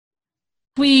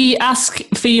We ask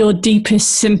for your deepest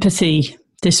sympathy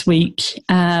this week.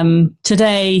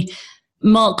 Today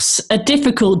marks a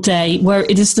difficult day where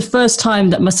it is the first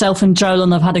time that myself and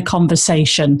Jolan have had a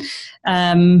conversation.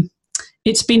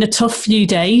 It's been a tough few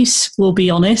days, we'll be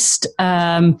honest.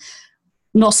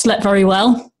 Not slept very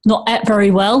well, not ate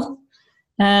very well.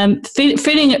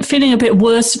 Feeling a bit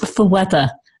worse for weather.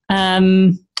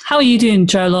 How are you doing,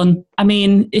 Jolan? I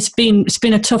mean, it's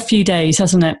been a tough few days,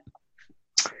 hasn't it?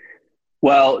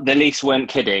 Well, the Leafs weren't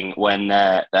kidding when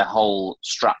their whole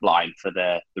strapline for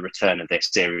the return of this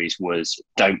series was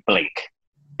 "Don't blink,"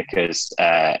 because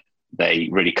they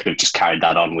really could have just carried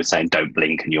that on with saying "Don't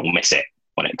blink and you'll miss it"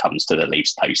 when it comes to the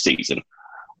Leafs postseason.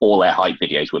 All their hype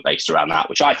videos were based around that,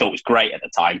 which I thought was great at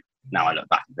the time. Now I look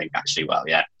back and think, actually, well,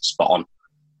 yeah, spot on.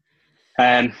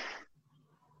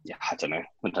 Yeah, I don't know.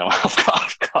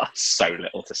 I've got so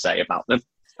little to say about them.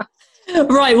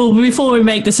 Right, well, before we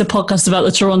make this a podcast about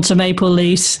the Toronto Maple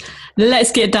Leafs,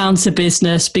 let's get down to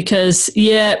business because,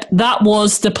 that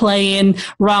was the play-in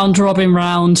round-robin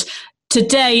round.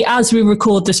 Today, as we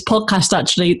record this podcast,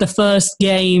 actually, the first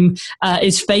game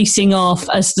is facing off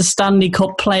as the Stanley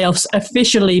Cup playoffs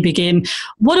officially begin.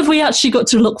 What have we actually got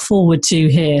to look forward to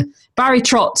here? Barry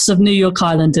Trotz of New York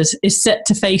Islanders is set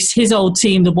to face his old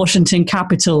team, the Washington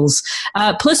Capitals.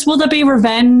 Plus, will there be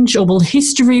revenge or will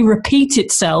history repeat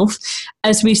itself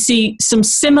as we see some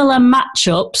similar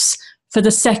matchups for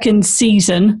the second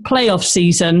playoff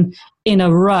season in a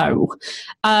row?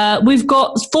 We've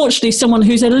got, fortunately, someone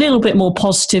who's a little bit more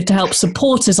positive to help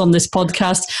support us on this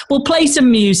podcast. We'll play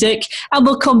some music and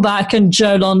we'll come back and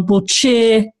Jolan will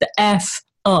cheer the F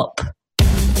up.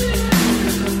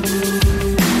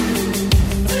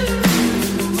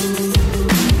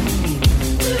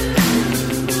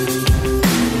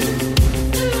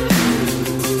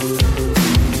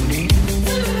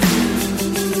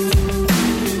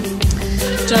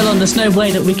 Jolan, there's no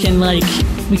way that we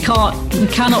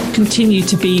cannot continue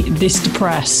to be this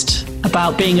depressed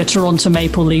about being a Toronto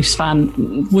Maple Leafs fan.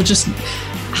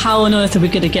 How on earth are we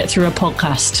going to get through a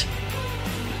podcast?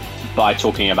 By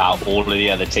talking about all of the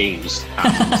other teams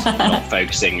and not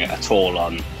focusing at all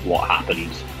on what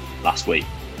happened last week.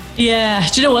 Yeah,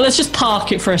 do you know what? Let's just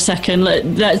park it for a second.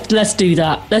 Let's do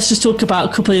that. Let's just talk about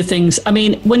a couple of things. I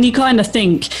mean, when you kind of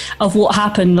think of what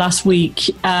happened last week,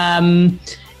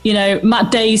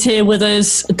 Matt Day's here with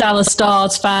us, a Dallas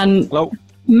Stars fan. Hello.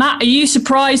 Matt, are you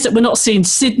surprised that we're not seeing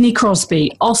Sidney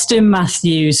Crosby, Austin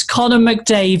Matthews, Connor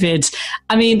McDavid?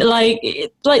 I mean,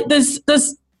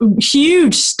 there's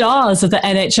huge stars of the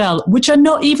NHL which are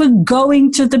not even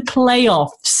going to the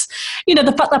playoffs. You know,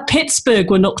 the fact that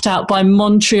Pittsburgh were knocked out by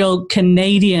Montreal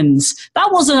Canadiens,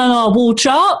 that wasn't on our wall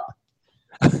chart.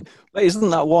 But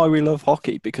isn't that why we love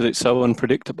hockey? Because it's so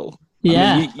unpredictable.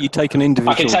 Yeah. I mean, you take an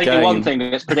individual game. I can tell you one thing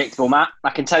that's predictable, Matt. I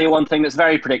can tell you one thing that's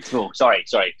very predictable. Sorry.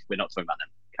 We're not talking about them.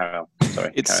 Carry on.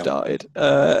 Sorry. It started.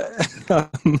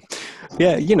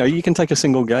 You can take a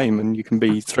single game and you can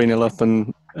be 3-0 up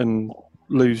and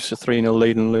lose a 3-0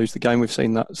 lead and lose the game. We've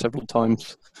seen that several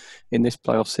times in this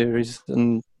playoff series.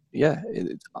 And, I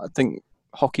think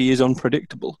hockey is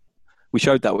unpredictable. We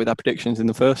showed that with our predictions in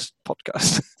the first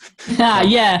podcast.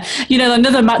 Yeah.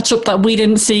 Another matchup that we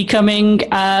didn't see coming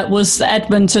was the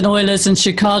Edmonton Oilers and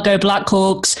Chicago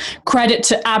Blackhawks. Credit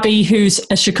to Abby, who's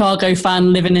a Chicago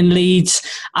fan living in Leeds.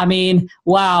 I mean,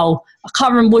 wow. I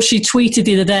can't remember what she tweeted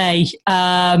the other day.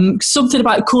 Something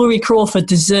about Corey Crawford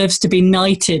deserves to be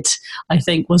knighted, I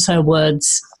think was her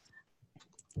words.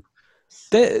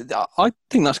 I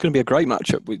think that's going to be a great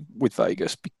matchup with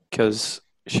Vegas because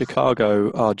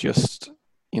Chicago are just,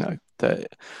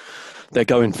 they're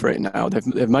going for it now.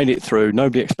 They've made it through.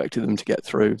 Nobody expected them to get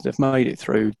through. They've made it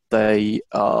through. They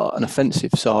are an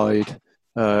offensive side.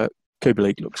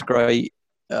 Kubalik looks great.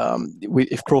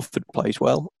 If Crawford plays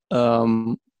well,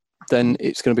 then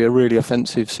it's going to be a really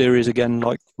offensive series again,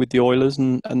 like with the Oilers,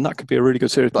 and that could be a really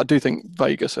good series. But I do think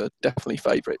Vegas are definitely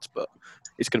favourites, but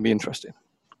it's going to be interesting.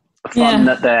 Fun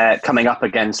that they're coming up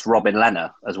against Robin Lehner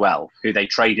as well, who they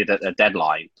traded at the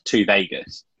deadline to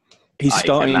Vegas. He's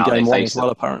starting in game one as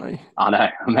well, apparently. I know,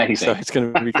 amazing. So it's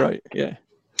going to be great, yeah.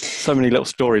 So many little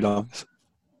storylines.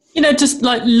 Just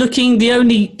like looking, the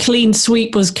only clean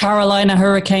sweep was Carolina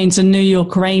Hurricanes and New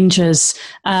York Rangers.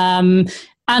 And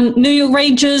New York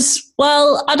Rangers,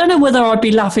 well, I don't know whether I'd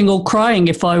be laughing or crying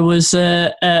if I was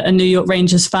a New York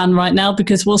Rangers fan right now,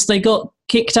 because whilst they got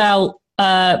kicked out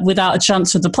without a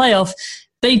chance of the playoff,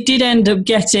 they did end up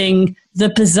getting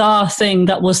the bizarre thing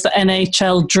that was the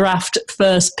NHL draft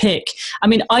first pick. I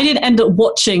mean, I didn't end up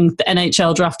watching the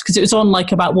NHL draft because it was on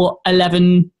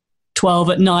 11 12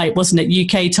 at night, wasn't it?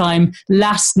 UK time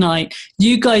last night.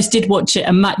 You guys did watch it,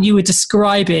 and Matt, you were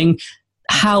describing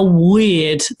how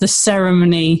weird the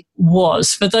ceremony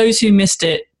was. For those who missed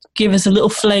it, give us a little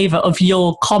flavour of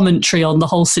your commentary on the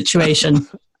whole situation.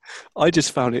 I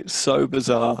just found it so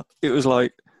bizarre. It was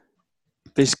like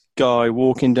this guy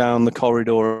walking down the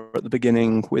corridor at the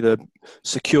beginning with a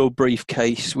secure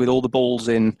briefcase with all the balls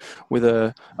in, with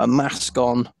a mask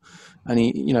on, and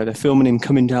they're filming him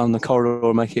coming down the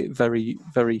corridor, make it very,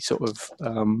 very sort of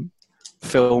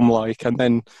film-like. And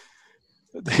then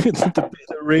the bit that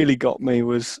really got me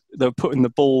was they were putting the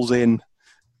balls in,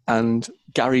 and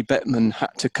Gary Bettman had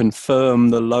to confirm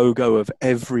the logo of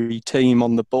every team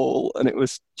on the ball, and it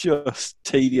was just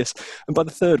tedious. And by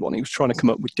the third one, he was trying to come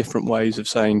up with different ways of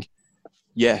saying,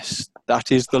 yes,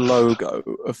 that is the logo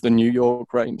of the New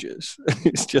York Rangers.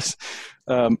 It's just...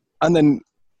 and then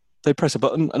they press a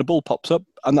button and a ball pops up,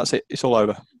 and that's it. It's all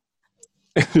over.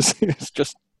 It's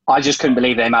just... I just couldn't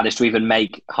believe they managed to even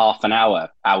make half an hour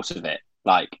out of it.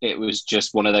 Like, it was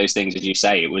just one of those things, as you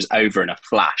say, it was over in a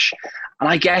flash. And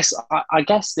I guess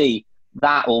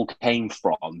that all came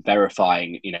from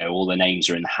verifying, all the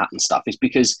names are in the hat and stuff, is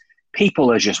because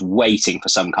people are just waiting for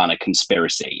some kind of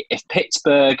conspiracy. If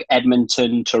Pittsburgh,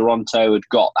 Edmonton, Toronto had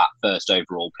got that first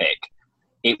overall pick,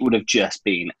 it would have just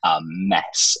been a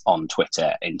mess on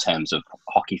Twitter in terms of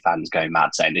hockey fans going mad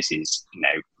saying this is,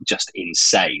 just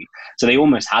insane. So they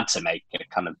almost had to make a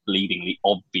kind of bleedingly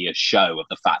obvious show of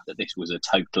the fact that this was a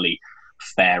totally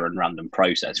fair and random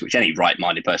process, which any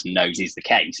right-minded person knows is the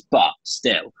case. But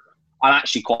still, I'm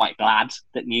actually quite glad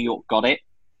that New York got it,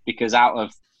 because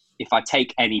if I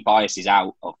take any biases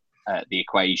out of the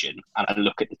equation and I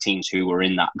look at the teams who were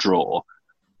in that draw,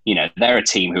 they're a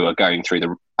team who are going through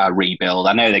the rebuild.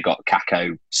 I know they got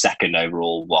Kakko second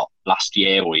overall, last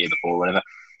year or year before, or whatever.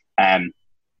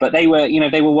 But they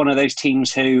were one of those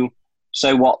teams who,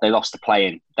 so what? They lost the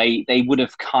play-in. They would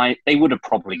have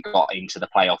probably got into the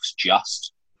playoffs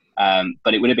just,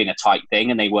 but it would have been a tight thing,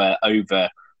 and they were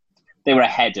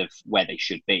ahead of where they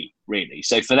should be, really.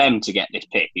 So for them to get this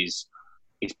pick is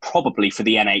probably, for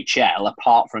the NHL,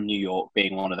 apart from New York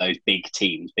being one of those big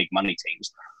teams, big money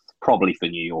teams, probably for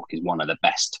New York is one of the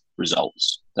best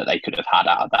results that they could have had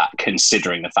out of that,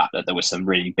 considering the fact that there were some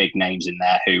really big names in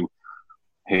there who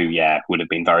would have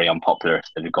been very unpopular if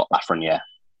they'd have got that front year.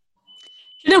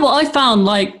 You know what I found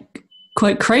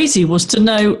quite crazy was to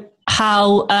know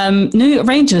how New York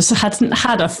Rangers hadn't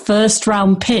had a first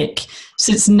round pick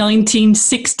since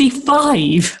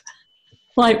 1965.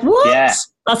 Like, what? Yeah.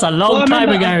 That's a long time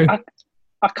ago.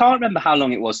 I can't remember how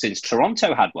long it was since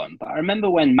Toronto had one, but I remember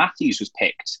when Matthews was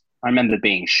picked, I remember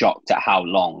being shocked at how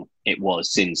long it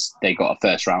was since they got a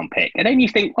first round pick. And then you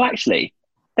think, well, actually,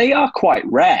 they are quite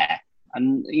rare.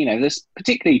 And, there's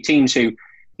particularly teams who,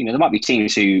 there might be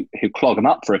teams who clog them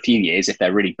up for a few years if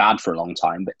they're really bad for a long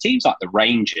time. But teams like the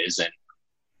Rangers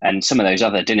and some of those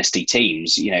other dynasty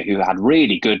teams, who had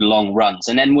really good long runs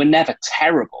and then were never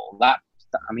terrible. That's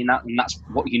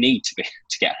what you need to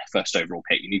get a first overall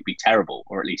pick. You need to be terrible,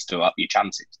 or at least to up your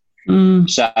chances.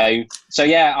 So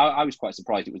yeah, I was quite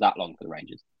surprised it was that long for the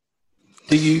Rangers.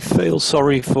 Do you feel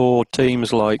sorry for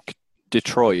teams like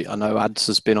Detroit? I know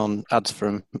Ads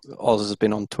from Oz has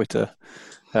been on Twitter,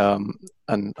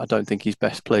 and I don't think he's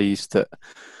best pleased that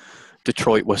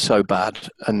Detroit were so bad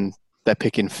and they're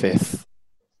picking fifth.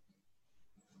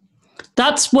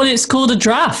 That's what it's called, a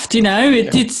draft.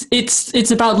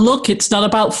 It's about luck. It's not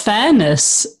about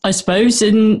fairness, I suppose.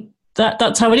 And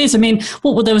that's how it is. I mean,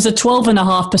 there was a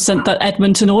 12.5% that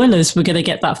Edmonton Oilers were going to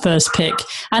get that first pick,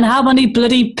 and how many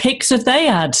bloody picks have they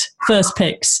had? First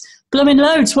picks, blooming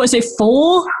loads. What is it,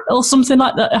 4 or something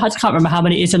like that? I can't remember how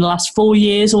many it is in the last 4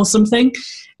 years or something.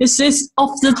 It's just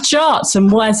off the charts,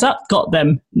 and where's that got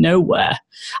them? Nowhere.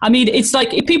 I mean, it's like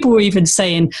people were even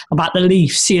saying about the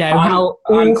Leafs, how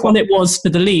awful it was for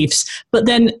the Leafs. But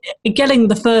then getting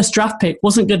the first draft pick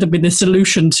wasn't going to be the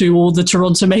solution to all the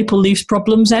Toronto Maple Leafs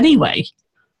problems anyway.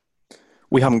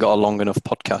 We haven't got a long enough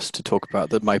podcast to talk about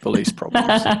the Maple Leafs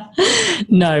problems.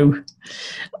 No.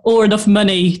 Or enough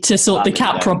money to sort the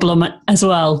cap problem as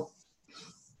well.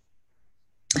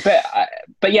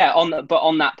 But yeah,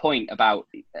 on that point about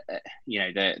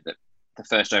the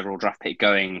first overall draft pick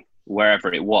going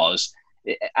wherever it was,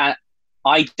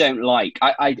 I don't like.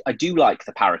 I do like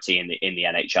the parity in the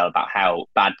NHL about how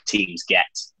bad teams get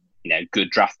good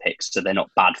draft picks, so they're not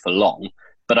bad for long.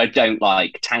 But I don't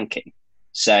like tanking.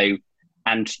 So,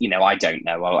 and I don't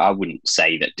know. I wouldn't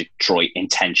say that Detroit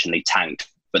intentionally tanked,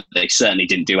 but they certainly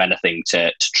didn't do anything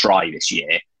to try this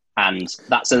year. And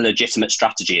that's a legitimate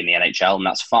strategy in the NHL, and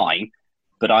that's fine.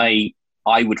 But I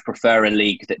would prefer a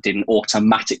league that didn't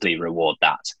automatically reward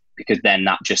that. because then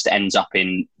that just ends up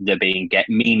in there being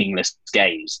meaningless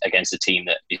games against a team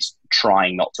that is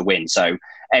trying not to win. So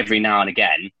every now and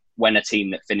again, when a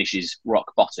team that finishes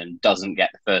rock bottom doesn't get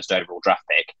the first overall draft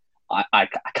pick, I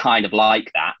kind of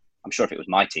like that. I'm sure if it was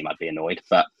my team, I'd be annoyed,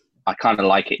 but I kind of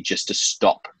like it just to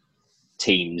stop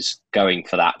teams going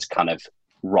for that kind of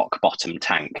rock bottom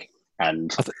tank.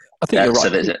 And I think you're right. So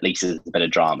there's at least a bit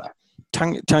of drama.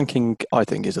 Tanking, I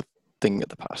think, is a thing of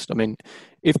the past. I mean,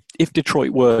 if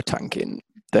Detroit were tanking,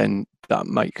 then that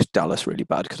makes Dallas really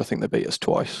bad because I think they beat us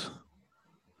twice.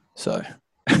 So,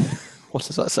 what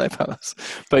does that say about us?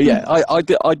 But yeah, I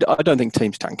don't think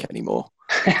teams tank anymore.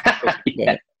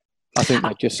 Yeah. I think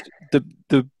they're just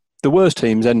the worst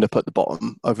teams end up at the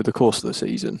bottom over the course of the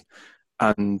season,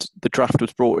 and the draft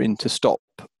was brought in to stop.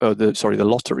 The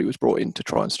lottery was brought in to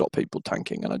try and stop people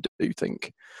tanking, and I do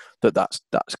think that's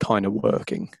kind of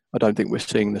working. I don't think we're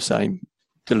seeing the same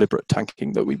deliberate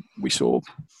tanking that we saw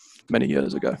many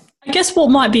years ago. I guess what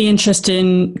might be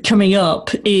interesting coming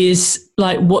up is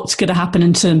like what's going to happen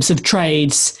in terms of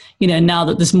trades. You know, now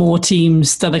that there's more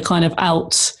teams that are kind of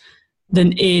out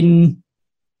than in.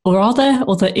 Or are there?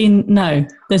 Or they're in? No,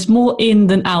 there's more in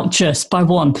than out just by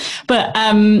one. But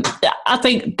I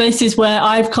think this is where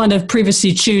I've kind of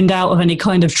previously tuned out of any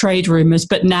kind of trade rumours,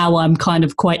 but now I'm kind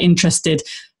of quite interested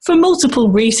for multiple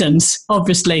reasons,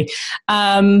 obviously.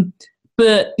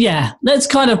 But yeah, let's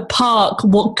kind of park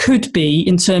what could be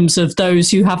in terms of those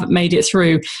who haven't made it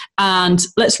through. And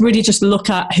let's really just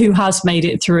look at who has made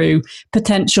it through,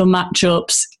 potential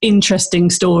matchups,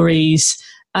 interesting stories.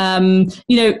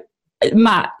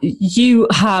 Matt, you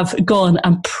have gone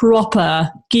and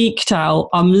proper geeked out.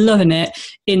 I'm loving it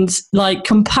in like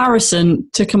comparison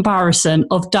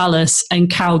of Dallas and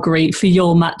Calgary for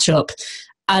your matchup.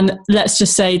 And let's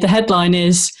just say the headline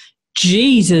is,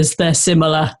 Jesus, they're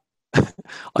similar.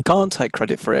 I can't take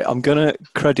credit for it. I'm going to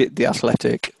credit The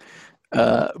Athletic.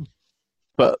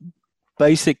 But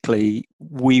basically,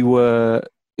 we were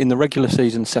in the regular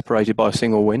season separated by a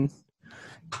single win.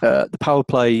 The power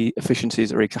play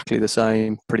efficiencies are exactly the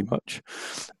same, pretty much.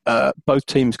 Both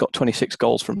teams got 26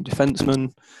 goals from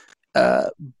defensemen.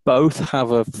 Both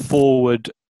have a forward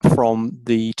from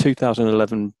the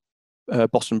 2011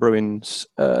 Boston Bruins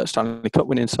Stanley Cup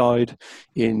winning side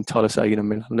in Tyler Seguin and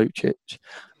Milan Lucic.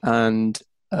 And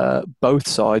both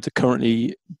sides are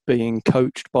currently being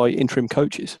coached by interim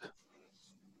coaches.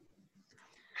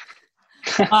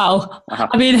 Wow.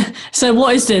 I mean, so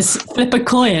what is this? Flip a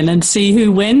coin and see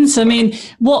who wins? I mean,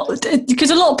 because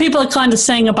a lot of people are kind of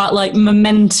saying about like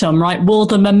momentum, right? Will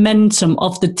the momentum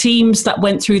of the teams that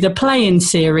went through the play-in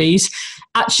series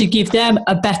actually give them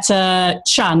a better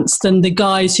chance than the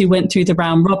guys who went through the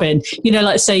round robin? You know,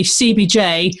 let's say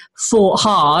CBJ fought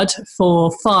hard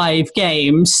for 5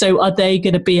 games. So are they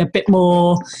going to be a bit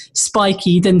more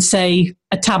spiky than, say,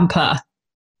 a Tampa?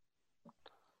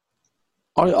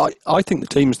 I think the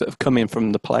teams that have come in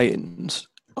from the play-ins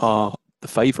are the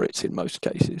favourites in most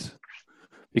cases,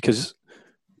 because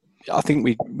I think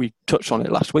we touched on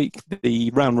it last week.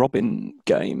 The round robin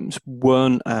games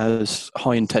weren't as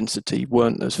high intensity,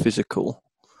 weren't as physical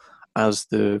as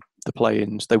the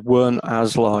play-ins. They weren't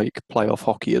as like playoff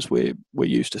hockey as we're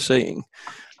used to seeing.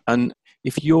 And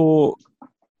if you're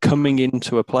coming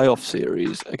into a playoff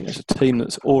series against a team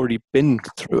that's already been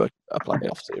through a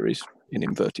playoff series, in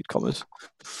inverted commas,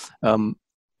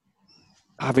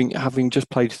 having just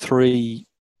played 3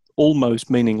 almost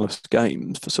meaningless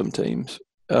games for some teams,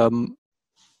 I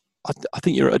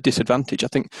think you're at a disadvantage. I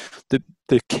think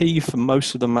the key for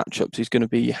most of the matchups is going to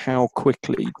be how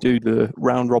quickly do the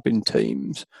round robin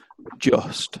teams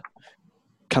adjust.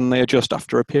 Can they adjust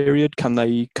after a period? Can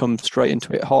they come straight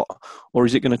into it hot? Or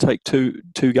is it going to take two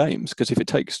games? Because if it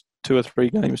takes 2 or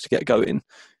 3 games to get going,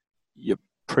 you're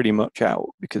pretty much out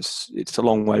because it's a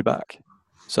long way back.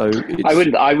 So I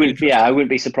wouldn't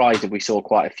be surprised if we saw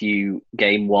quite a few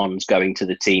game ones going to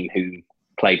the team who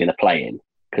played in a play-in,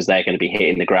 because they're going to be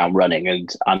hitting the ground running. And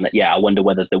I wonder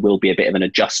whether there will be a bit of an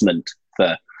adjustment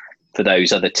for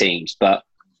those other teams. But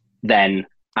then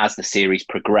as the series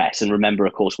progress, and remember,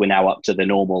 of course, we're now up to the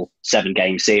normal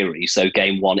 7-game series, so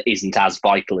game 1 isn't as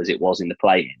vital as it was in the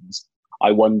play-ins.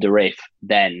 I wonder if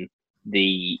then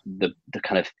the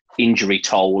kind of injury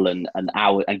toll and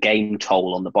game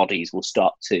toll on the bodies will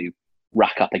start to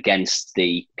rack up against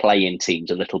the play-in teams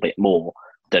a little bit more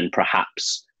than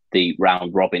perhaps the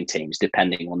round robin teams,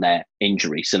 depending on their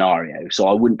injury scenario. So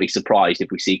I wouldn't be surprised if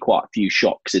we see quite a few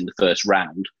shocks in the first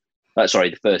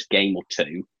the first game or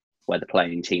 2, where the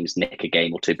play-in teams nick a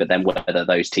game or 2, but then whether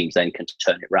those teams then can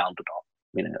turn it round or not.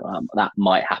 that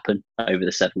might happen over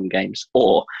the 7 games.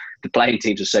 Or the playing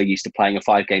teams are so used to playing a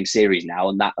 5-game series now,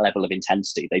 and that level of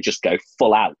intensity, they just go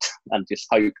full out and just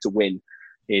hope to win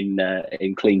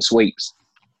in clean sweeps.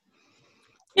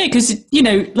 Yeah, because,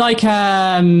 like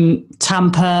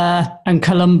Tampa and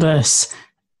Columbus,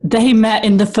 they met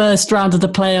in the first round of the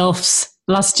playoffs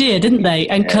last year, didn't they?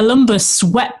 And Columbus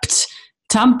swept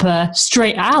Tampa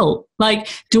straight out. Like,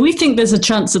 do we think there's a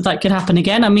chance that could happen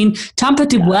again? I mean, Tampa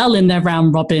did well in their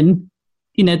round robin.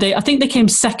 I think they came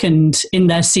second in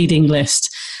their seeding list.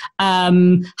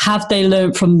 Have they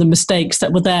learned from the mistakes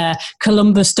that were there?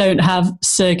 Columbus don't have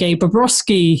Sergei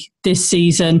Bobrovsky this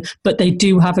season, but they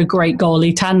do have a great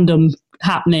goalie tandem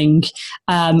happening.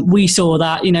 We saw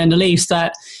that, in the Leafs,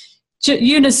 that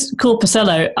Joonas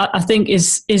Korpisalo, I think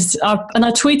is and I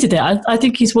tweeted it. I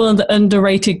think he's one of the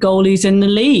underrated goalies in the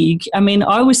league. I mean,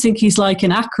 I always think he's like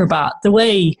an acrobat. The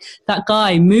way that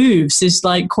guy moves is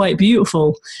like quite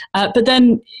beautiful. But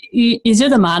then his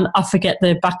other man, I forget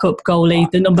the backup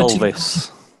goalie, the number Elvis.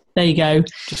 2. There you go.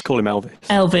 Just call him Elvis.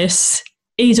 Elvis.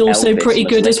 He's also pretty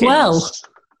good as well.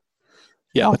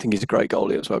 Yeah, I think he's a great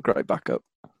goalie as well. Great backup.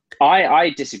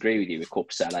 I disagree with you with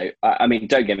Korpisalo. I mean,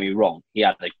 don't get me wrong. He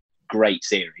had a great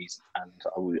series, and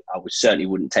I certainly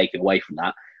wouldn't take it away from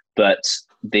that. But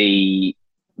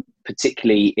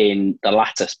particularly in the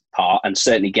latter part, and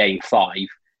certainly Game 5,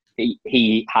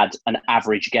 he had an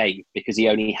average game because he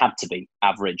only had to be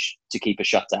average to keep a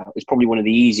shutout. It's probably one of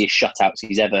the easiest shutouts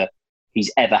he's ever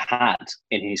had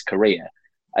in his career,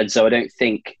 and so I don't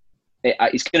think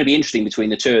it's going to be interesting between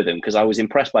the two of them, because I was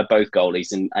impressed by both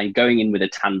goalies, and going in with a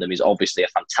tandem is obviously a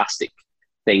fantastic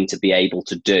thing to be able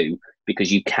to do,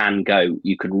 because you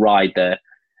could ride the,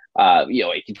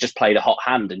 you could just play the hot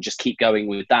hand and just keep going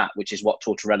with that, which is what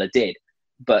Tortorella did.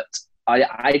 But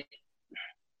I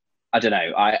don't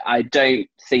know. I don't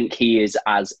think he is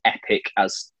as epic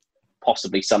as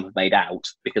possibly some have made out,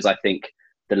 because I think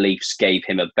the Leafs gave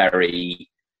him a very,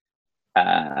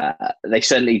 they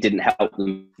certainly didn't help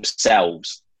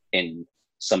themselves in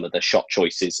some of the shot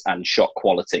choices and shot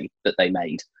quality that they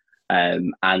made.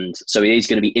 And so it is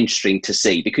going to be interesting to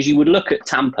see, because you would look at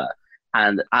Tampa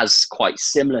and as quite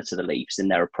similar to the Leafs in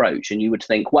their approach, and you would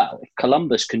think, well, if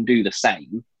Columbus can do the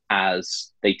same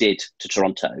as they did to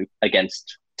Toronto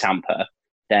against Tampa,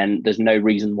 then there's no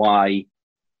reason why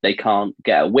they can't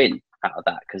get a win out of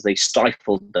that, because they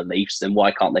stifled the Leafs. Then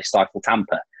why can't they stifle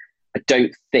Tampa? I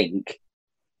don't think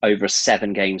over a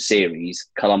 7-game series,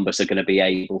 Columbus are going to be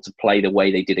able to play the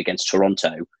way they did against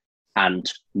Toronto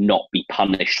and not be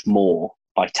punished more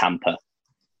by Tampa,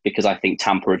 because I think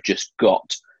Tampa have just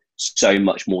got so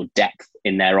much more depth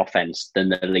in their offense than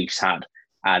the Leafs had.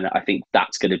 And I think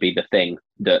that's going to be the thing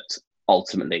that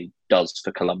ultimately does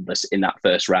for Columbus in that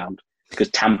first round, because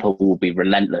Tampa will be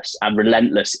relentless, and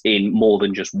relentless in more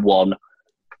than just one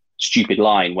stupid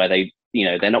line where they're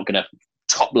not going to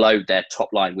top load their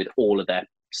top line with all of their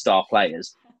star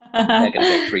players. They're going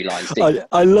to go 3 lines deep.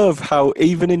 I love how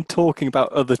even in talking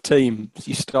about other teams,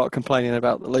 you start complaining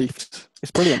about the Leafs.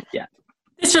 It's brilliant. Yeah.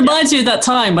 This reminds you of that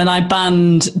time when I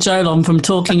banned Jolon from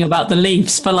talking about the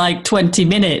Leafs for like 20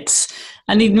 minutes,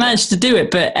 and he managed to do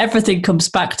it, but everything comes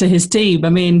back to his team. I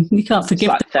mean, you can't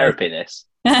forgive it's like therapy, this.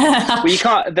 Well, you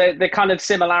can't. The kind of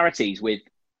similarities with,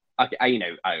 I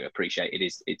appreciate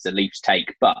it's a Leafs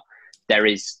take, but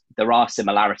there are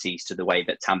similarities to the way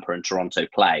that Tampa and Toronto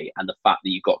play, and the fact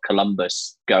that you've got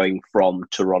Columbus going from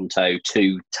Toronto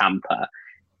to Tampa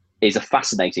is a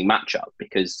fascinating matchup,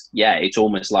 because it's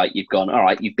almost like you've gone, all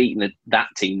right, you've beaten that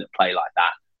team that play like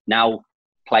that. Now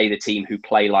play the team who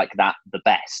play like that the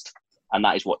best, and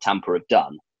that is what Tampa have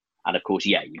done. And of course,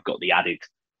 you've got the added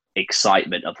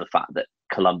excitement of the fact that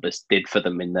Columbus did for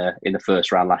them in the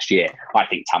first round last year. I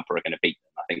think Tampa are going to beat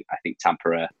them. I think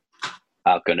Tampa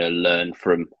are going to learn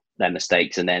from their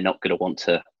mistakes, and they're not going to want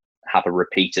to have a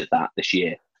repeat of that this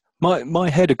year. My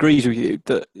head agrees with you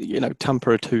that Tampa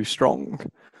are too strong,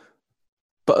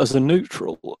 but as a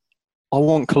neutral, I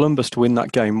want Columbus to win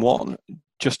that game 1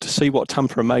 just to see what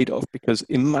Tampa are made of, because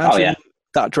imagine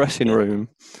that dressing room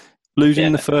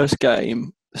losing the first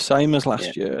game, same as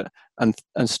last year, and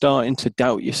starting to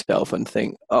doubt yourself and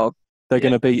think, oh, they're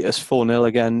going to beat us 4-0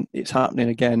 again. It's happening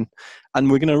again.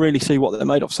 And we're going to really see what they're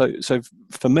made of. So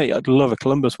for me, I'd love a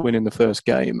Columbus win in the first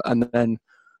game, and then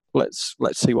let's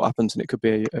see what happens, and it could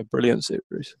be a brilliant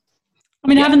series. I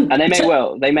mean, and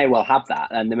they may well have that,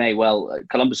 and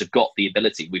Columbus have got the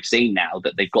ability. We've seen now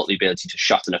that they've got the ability to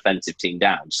shut an offensive team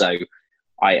down. So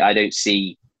I don't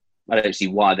see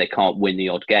why they can't win the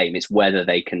odd game. It's whether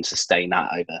they can sustain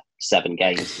that over 7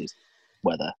 games. Is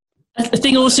whether I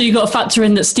think also you've got to factor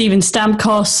in that Steven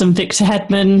Stamkos and Victor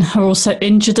Hedman are also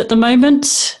injured at the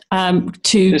moment.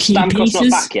 Two Is key Stamkos pieces. not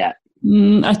back yet?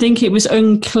 I think it was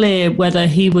unclear whether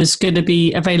he was going to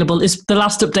be available. It's the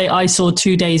last update I saw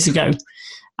 2 days ago.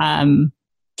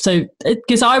 So,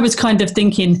 because I was kind of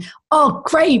thinking, oh,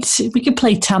 great, we could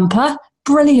play Tampa.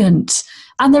 Brilliant.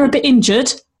 And they're a bit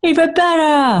injured. Even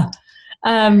better.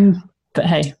 But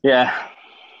hey. Yeah.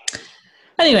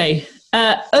 Anyway,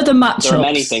 other matchups. There are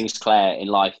many things, Claire, in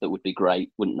life that would be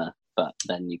great, wouldn't there? But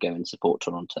then you go and support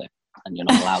Toronto and you're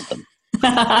not allowed them.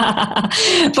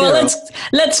 But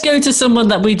let's go to someone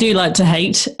that we do like to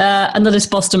hate, and that is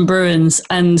Boston Bruins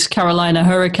and Carolina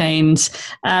Hurricanes.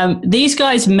 These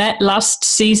guys met last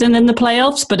season in the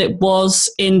playoffs, but it was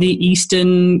in the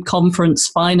Eastern Conference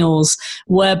Finals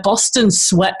where Boston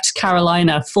swept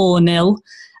Carolina 4-0.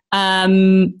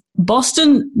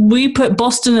 We put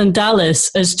Boston and Dallas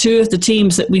as two of the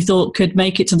teams that we thought could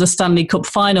make it to the Stanley Cup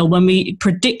final when we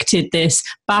predicted this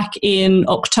back in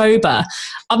October.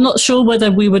 I'm not sure whether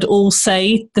we would all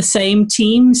say the same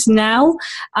teams now.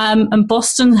 And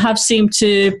Boston have seemed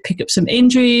to pick up some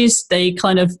injuries. They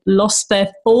kind of lost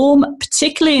their form,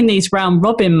 particularly in these round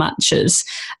robin matches.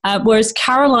 Whereas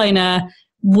Carolina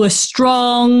were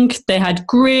strong, they had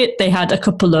grit, they had a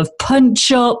couple of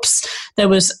punch-ups, there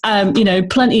was,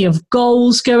 plenty of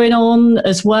goals going on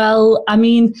as well. I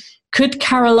mean, could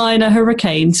Carolina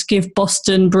Hurricanes give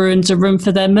Boston Bruins a run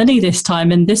for their money this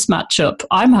time in this matchup?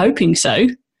 I'm hoping so,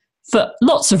 for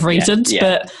lots of reasons,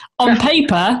 but on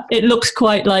paper, it looks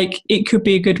quite like it could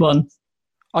be a good one.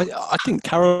 I think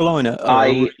Carolina are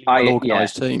a really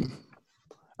organised team,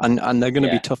 and they're going to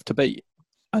be tough to beat.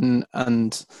 And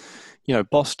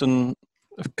Boston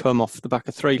have come off the back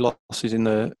of 3 losses in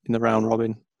the round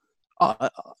robin.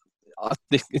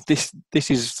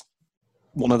 This is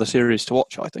one of the series to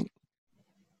watch, I think.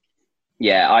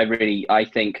 Yeah, I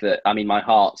think that. I mean, my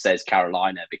heart says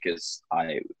Carolina because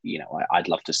I'd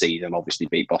love to see them obviously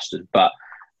beat Boston, but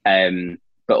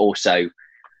also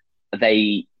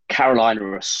Carolina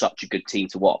are such a good team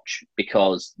to watch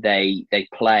because they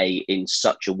play in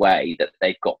such a way that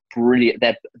they've got brilliant.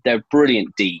 They're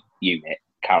brilliant D unit,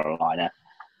 Carolina,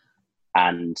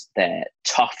 and they're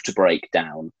tough to break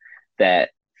down. But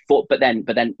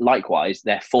then likewise,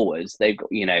 their forwards. They've got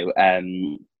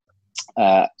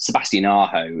Sebastian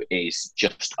Aho is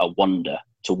just a wonder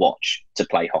to watch to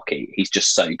play hockey. He's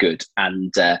just so good,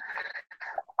 and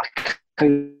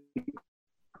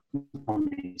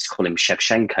let's call him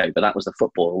Shevchenko, but that was the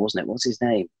footballer, wasn't it? What's his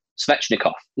name?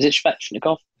 Svechnikov. Is it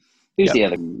Svechnikov? Who's the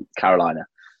other Carolina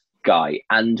guy?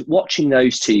 And watching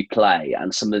those two play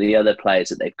and some of the other players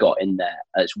that they've got in there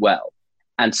as well,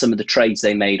 and some of the trades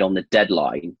they made on the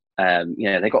deadline,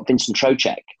 they got Vincent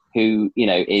Trocheck, who,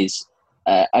 is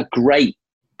a great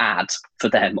ad for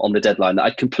them on the deadline that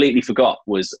I completely forgot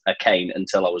was a Kane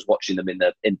until I was watching them in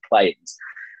play-ins.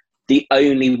 The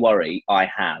only worry I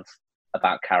have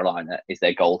about Carolina is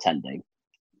their goaltending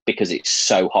because it's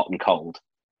so hot and cold.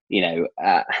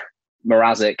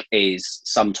 Mrazek is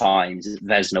sometimes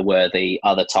Vezina worthy,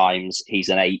 other times he's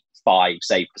an 8.5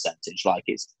 save percentage, like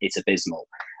it's abysmal.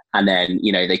 And then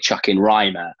they chuck in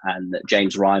Reimer, and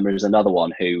James Reimer is another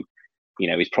one who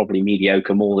is probably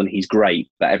mediocre more than he's great,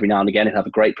 but every now and again he'll have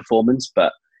a great performance,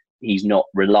 but he's not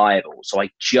reliable. So I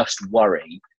just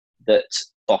worry that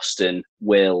Boston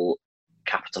will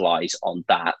capitalize on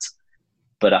that.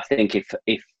 But I think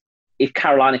if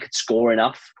Carolina could score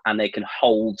enough and they can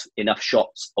hold enough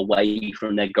shots away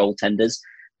from their goaltenders,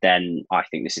 then I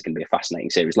think this is going to be a fascinating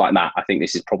series. Like Matt, I think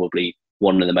this is probably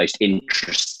one of the most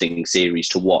interesting series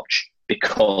to watch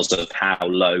because of how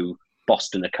low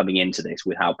Boston are coming into this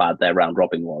with how bad their round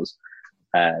robin was.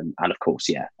 And of course,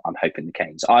 I'm hoping the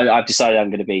Canes. I've decided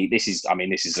I'm going to be, this is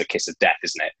a kiss of death,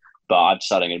 isn't it? But I've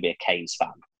decided I'm going to be a Canes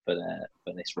fan for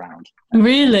this round.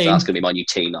 Really? So that's going to be my new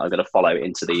team that I'm going to follow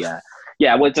into the...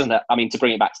 it doesn't. I mean, to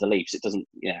bring it back to the Leafs, it doesn't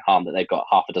harm that they've got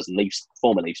half a dozen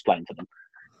former Leafs playing for them.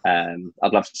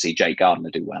 I'd love to see Jake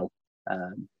Gardiner do well.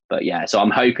 So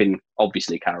I'm hoping,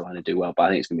 obviously, Carolina do well, but I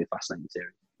think it's going to be a fascinating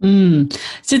series.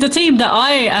 So the team that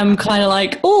I am kind of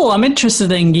like, I'm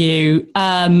interested in you,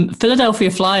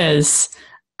 Philadelphia Flyers.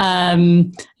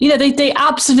 They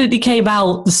absolutely came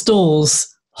out the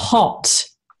stalls hot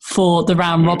for the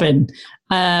round robin.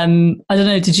 I don't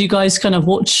know, did you guys kind of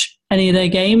watch any of their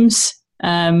games?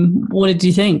 What did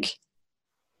you think?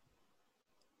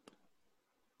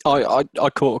 I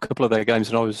caught a couple of their games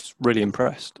and I was really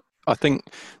impressed. I think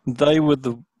they were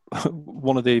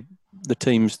one of the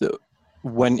teams that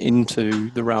went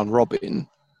into the round robin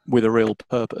with a real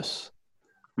purpose,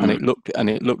 and it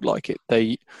looked like it.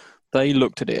 They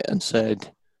looked at it and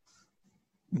said,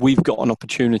 we've got an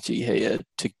opportunity here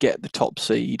to get the top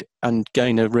seed and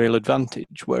gain a real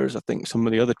advantage. Whereas I think some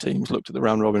of the other teams looked at the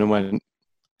round robin and went,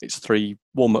 it's 3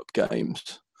 warm-up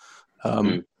games.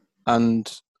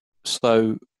 And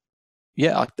so,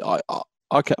 yeah,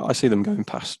 I see them going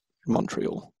past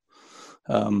Montreal,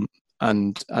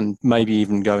 and maybe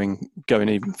even going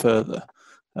even further.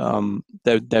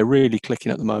 They're really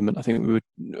clicking at the moment. I think we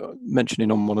were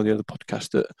mentioning on one of the other podcasts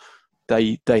that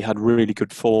they had really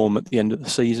good form at the end of the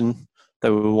season. They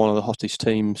were one of the hottest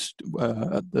teams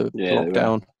at the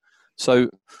lockdown. So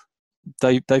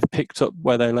they've picked up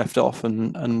where they left off,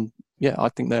 and yeah, I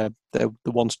think they're the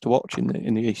ones to watch in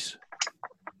the East.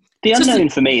 The unknown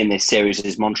for me in this series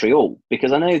is Montreal,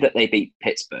 because I know that they beat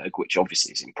Pittsburgh, which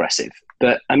obviously is impressive.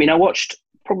 But I mean, I watched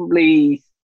probably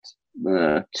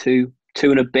two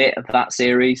and a bit of that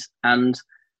series, and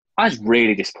I was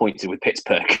really disappointed with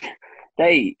Pittsburgh.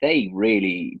 They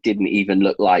really didn't even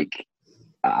look like.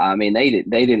 I mean, they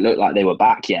didn't look like they were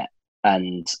back yet,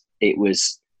 and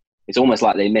it's almost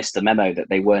like they missed the memo that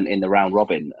they weren't in the round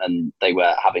robin and they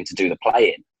were having to do the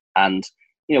play-in. And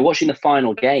you know, watching the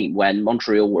final game when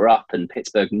Montreal were up and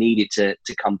Pittsburgh needed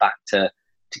to come back to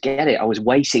get it, I was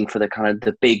waiting for the kind of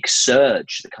the big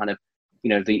surge, the kind of, you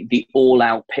know, the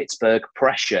all-out Pittsburgh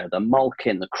pressure, the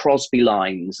Malkin, the Crosby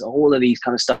lines, all of these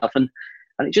kind of stuff, and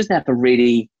it just never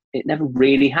really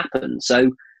happened.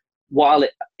 So while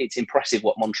it's impressive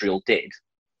what Montreal did,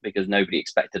 because nobody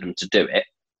expected them to do it,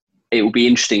 it will be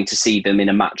interesting to see them in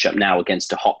a matchup now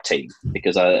against a hot team,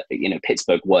 because you know,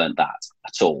 Pittsburgh weren't that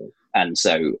at all. And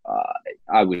so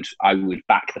I would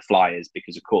back the Flyers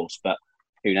because, of course, but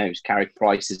who knows? Carey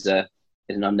Price is an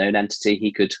unknown entity. He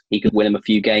could win him a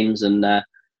few games, and again,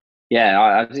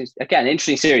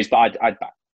 interesting series. But I'd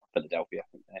back Philadelphia.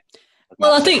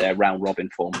 I think their round robin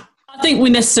form. I think we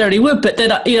necessarily would, but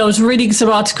then, you know, I was reading some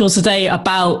articles today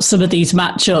about some of these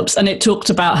matchups, and it talked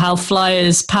about how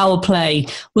Flyers' power play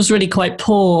was really quite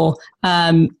poor.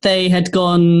 They had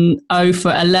gone 0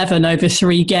 for 11 over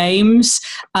 3 games.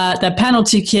 Their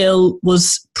penalty kill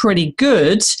was pretty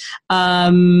good,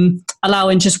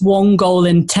 allowing just 1 goal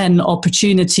in 10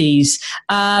 opportunities.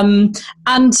 And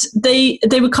they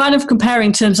were kind of comparing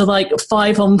in terms of like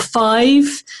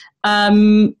 5-on-5.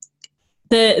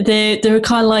 They're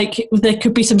kind of like, there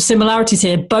could be some similarities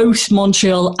here. Both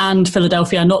Montreal and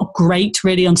Philadelphia are not great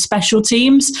really on special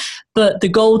teams, but the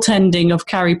goaltending of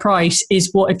Carey Price is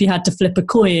what, if you had to flip a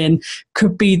coin,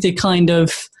 could be the kind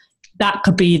of, that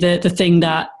could be the thing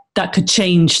that could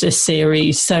change this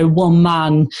series. So one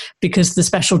man, because the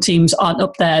special teams aren't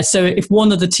up there. So if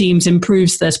one of the teams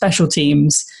improves their special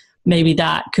teams, maybe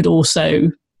that could also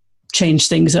change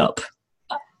things up.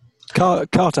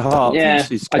 Carter Hart, yeah,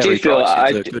 I do feel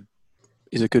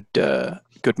is a good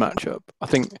matchup. I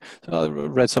think I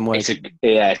read somewhere. It's a great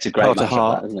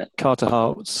matchup, isn't it? Carter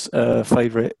Hart's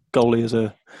favourite goalie as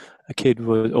a kid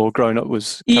or growing up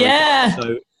was Carey Price.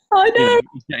 So, I know. You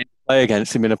getting to play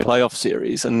against him in a playoff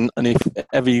series, and if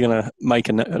ever you're going to make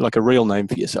a real name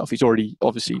for yourself, he's already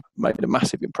obviously made a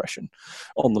massive impression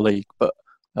on the league. But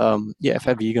if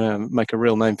ever you're going to make a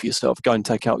real name for yourself, go and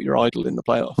take out your idol in the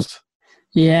playoffs.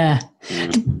 Yeah.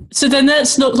 So then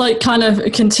let's not kind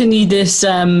of continue this,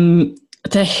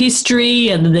 the history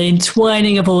and the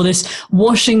entwining of all this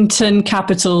Washington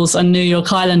Capitals and New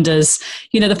York Islanders.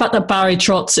 You know, the fact that Barry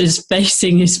Trotz is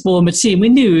facing his former team, we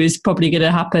knew it was probably going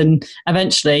to happen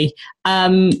eventually.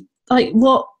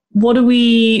 What do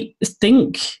we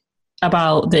think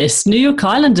about this? New York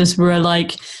Islanders were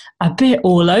like a bit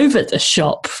all over the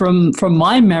shop from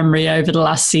my memory over the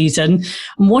last season.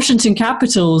 And Washington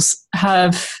Capitals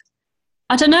have,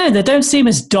 I don't know, they don't seem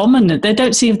as dominant. They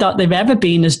don't seem that they've ever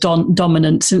been as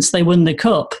dominant since they won the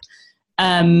Cup.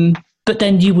 But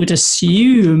then you would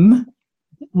assume,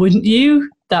 wouldn't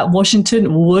you, that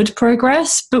Washington would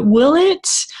progress, but will it?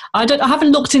 I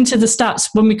haven't looked into the stats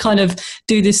when we kind of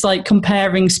do this, like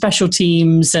comparing special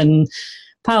teams and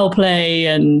power play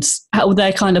and how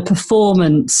their kind of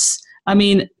performance. I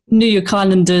mean, New York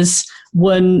Islanders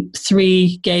won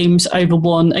 3 games over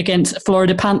 1 against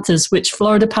Florida Panthers, which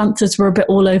Florida Panthers were a bit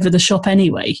all over the shop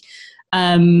anyway.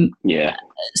 Yeah.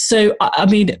 So, I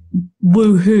mean,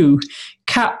 woohoo.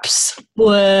 Caps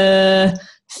were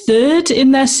 3rd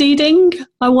in their seeding,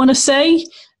 I want to say.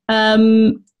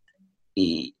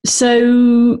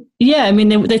 So, yeah, I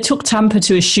mean, they took Tampa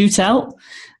to a shootout.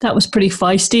 That was pretty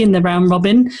feisty in the round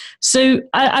robin. So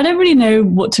I don't really know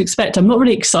what to expect. I'm not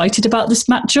really excited about this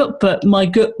matchup, but my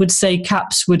gut would say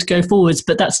Caps would go forwards,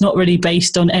 but that's not really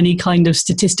based on any kind of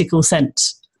statistical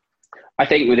sense. I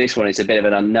think with this one, it's a bit of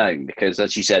an unknown because,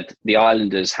 as you said, the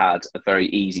Islanders had a very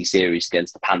easy series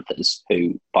against the Panthers,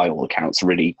 who, by all accounts,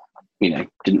 really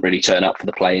didn't really turn up for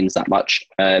the play-ins that much.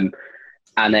 And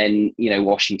then,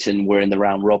 Washington were in the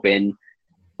round robin.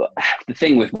 But the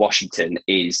thing with Washington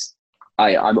is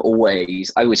I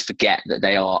always forget that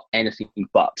they are anything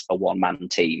but a one-man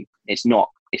team. It's not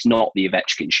the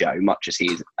Ovechkin show, much as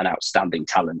he is an outstanding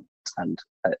talent and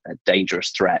a dangerous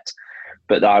threat.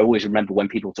 But I always remember when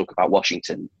people talk about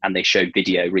Washington and they show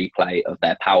video replay of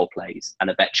their power plays and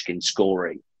Ovechkin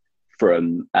scoring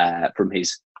from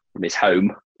his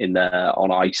home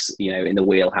on ice, in the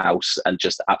wheelhouse, and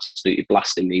just absolutely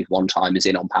blasting these one-timers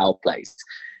in on power plays.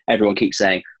 Everyone keeps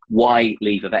saying, why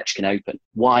leave Ovechkin open?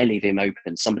 Why leave him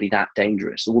open? Somebody that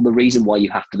dangerous. Well, the reason why you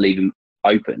have to leave him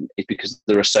open is because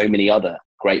there are so many other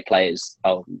great players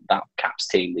on that Caps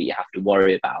team that you have to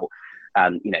worry about.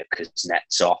 And,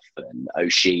 Kuznetsov and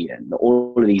Oshie and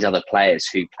all of these other players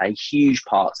who play huge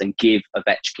parts and give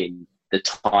Ovechkin the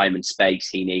time and space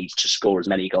he needs to score as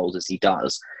many goals as he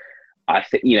does. I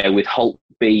think, with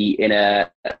Holtby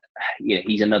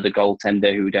he's another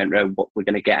goaltender who we don't know what we're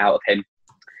going to get out of him.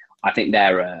 I think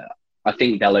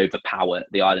they'll overpower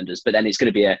the Islanders, but then it's going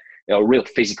to be a real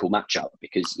physical matchup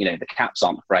because, the Caps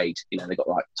aren't afraid. They've got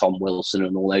like Tom Wilson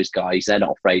and all those guys. They're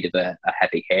not afraid of a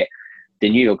heavy hit. The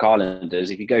New York Islanders,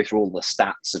 if you go through all the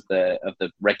stats of the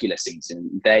regular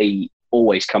season, they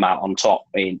always come out on top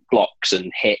in blocks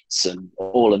and hits and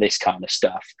all of this kind of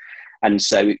stuff. And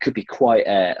so it could be quite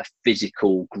a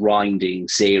physical, grinding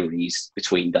series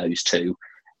between those two.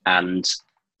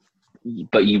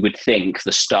 But you would think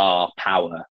the star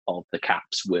power of the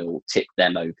Caps will tip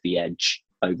them over the edge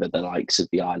over the likes of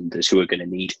the Islanders, who are going to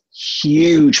need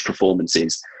huge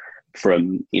performances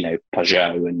from,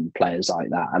 Pajot and players like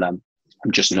that. And I'm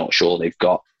just not sure they've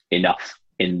got enough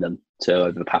in them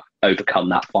to overcome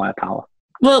that firepower.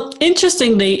 Well,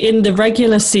 interestingly, in the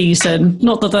regular season,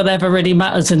 not that ever really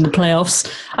matters in the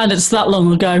playoffs, and it's that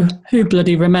long ago, who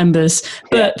bloody remembers?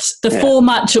 But the 4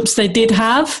 matchups they did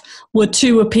have were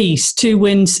 2 apiece, 2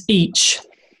 wins each.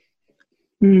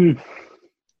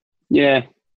 Yeah.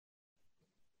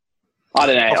 I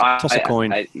don't know. Toss a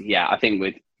coin. I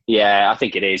think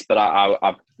it is, but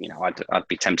I'd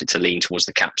be tempted to lean towards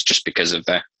the Caps just because of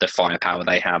the firepower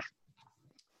they have.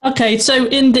 Okay, so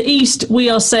in the East, we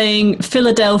are saying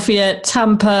Philadelphia,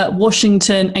 Tampa,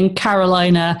 Washington, and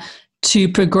Carolina to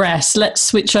progress. Let's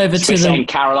switch over to saying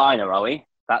Carolina, are we?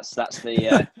 That's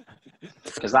the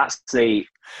because that's the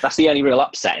only real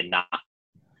upset in that,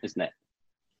 isn't it?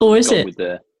 Or is it?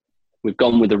 We've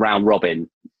gone with the round robin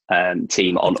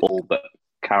team on all but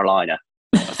Carolina.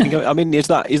 Is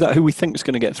that who we think is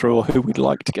going to get through, or who we'd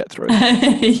like to get through?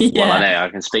 Yeah. Well, I know I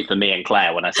can speak for me and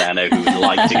Claire when I say I know who we'd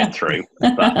like to get through.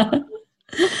 But,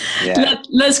 yeah.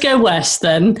 Let's go west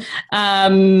then.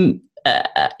 Let's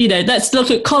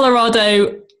look at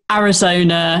Colorado,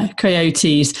 Arizona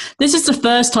Coyotes. This is the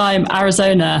first time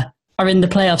Arizona are in the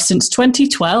playoffs since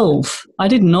 2012. I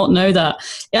did not know that.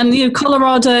 And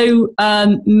Colorado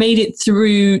made it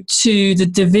through to the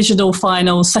divisional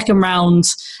final, second round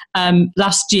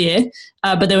last year,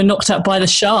 but they were knocked out by the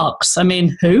Sharks. I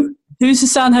mean, who? Who's the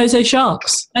San Jose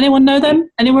Sharks? Anyone know them?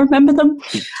 Anyone remember them?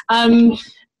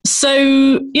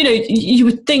 So, you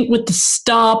would think with the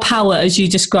star power, as you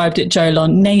described it,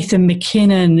 Jolon, Nathan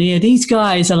McKinnon, these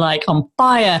guys are like on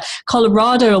fire.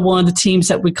 Colorado are one of the teams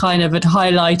that we kind of had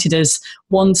highlighted as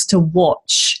ones to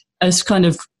watch, as kind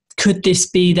of, could this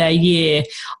be their year?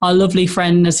 Our lovely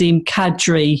friend Nazem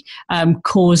Kadri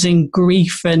causing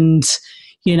grief and,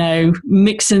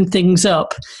 mixing things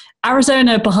up.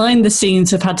 Arizona behind the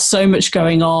scenes have had so much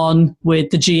going on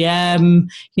with the GM,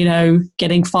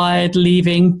 getting fired,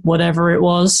 leaving, whatever it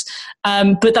was.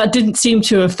 But that didn't seem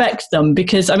to affect them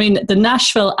because, the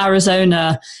Nashville,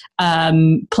 Arizona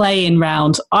play-in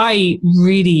round, I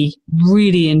really,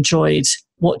 really enjoyed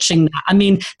watching that.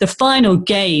 The final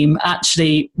game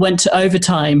actually went to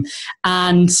overtime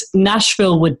and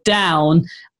Nashville were down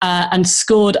and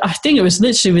scored, I think it was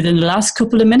literally within the last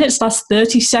couple of minutes, last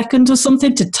 30 seconds or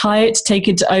something, to tie it, to take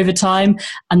it to overtime.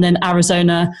 And then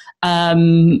Arizona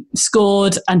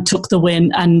scored and took the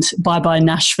win, and bye-bye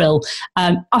Nashville.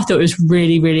 I thought it was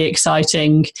really, really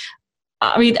exciting.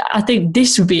 I think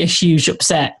this would be a huge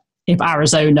upset if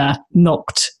Arizona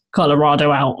knocked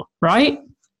Colorado out, right?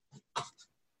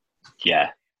 Yeah.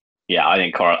 Yeah, I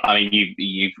think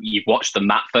you've watched them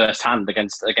map firsthand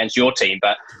against your team,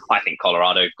 but I think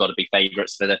Colorado have got to be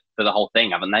favourites for the whole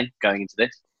thing, haven't they? Going into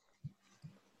this,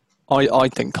 I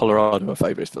think Colorado are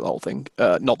favourites for the whole thing.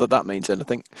 Not that means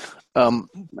anything, no.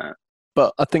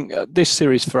 But I think this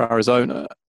series for Arizona,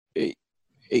 it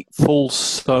falls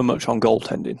so much on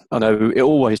goaltending. I know it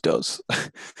always does,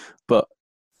 but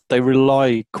they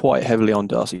rely quite heavily on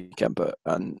Darcy Kemper,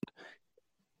 and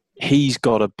he's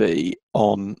got to be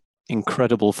on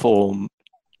incredible form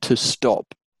to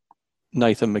stop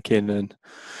Nathan McKinnon,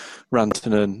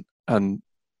 Rantanen, and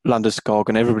Landeskog,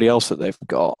 and everybody else that they've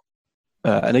got,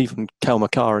 and even Kel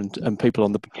McCarr and people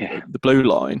on the blue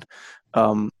line,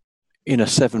 in a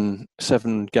seven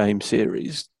game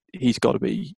series. He's got to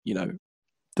be,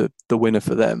 the winner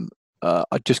for them.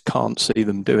 I just can't see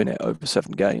them doing it over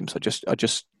 7 games. I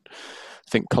just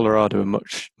think Colorado are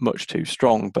much too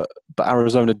strong. But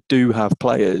Arizona do have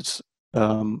players,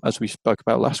 as we spoke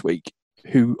about last week,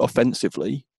 who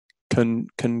offensively can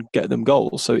get them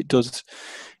goals. So it does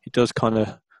kind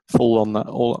of fall on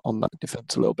that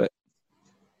defense a little bit.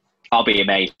 I'll be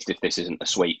amazed if this isn't a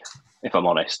sweep, if I'm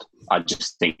honest. I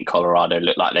just think Colorado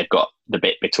look like they've got the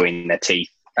bit between their teeth,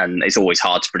 and it's always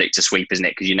hard to predict a sweep, isn't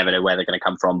it? Because you never know where they're going to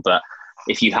come from. But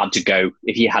if you had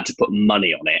to put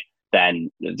money on it, then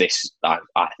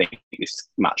I think this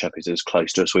matchup is as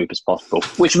close to a sweep as possible,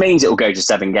 which means it will go to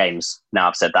 7 games. Now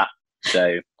I've said that.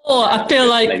 So I feel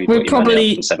like we're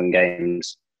probably 7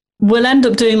 games. We'll end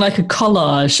up doing like a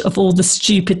collage of all the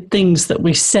stupid things that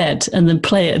we said and then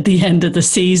play it at the end of the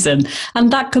season.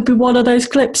 And that could be one of those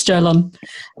clips, Jolon.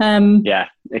 Yeah,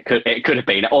 it could have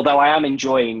been. Although I am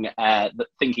enjoying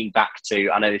thinking back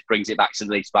to, I know this brings it back to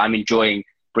the Leafs, but I'm enjoying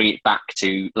bringing it back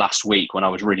to last week when I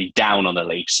was really down on the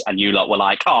Leafs and you lot were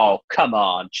like, oh, come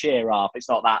on, cheer up. It's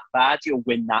not that bad. You'll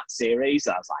win that series.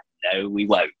 And I was like, no, we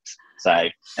won't. So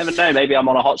never know. Maybe I'm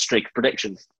on a hot streak of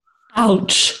predictions.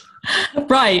 Ouch.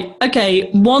 Right.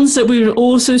 Okay. Ones that we would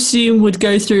also assume would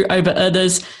go through over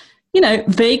others.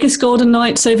 Vegas Golden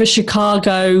Knights over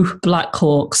Chicago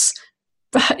Blackhawks.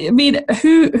 I mean,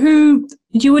 who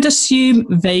you would assume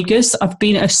Vegas have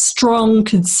been a strong,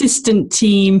 consistent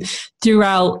team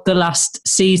throughout the last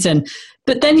season.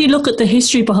 But then you look at the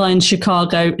history behind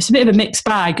Chicago, it's a bit of a mixed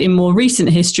bag in more recent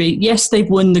history. Yes, they've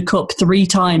won the Cup 3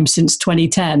 times since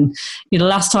 2010.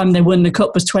 Last time they won the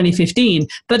Cup was 2015,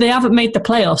 but they haven't made the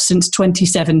playoffs since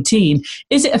 2017.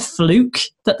 Is it a fluke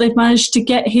that they've managed to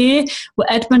get here? Well,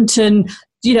 Edmonton,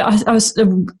 I was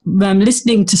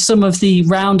listening to some of the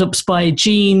roundups by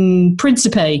Gene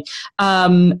Principe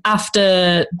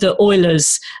after the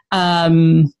Oilers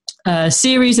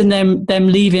series and them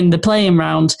leaving the playing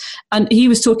round, and he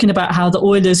was talking about how the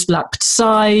Oilers lacked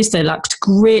size, they lacked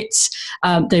grit,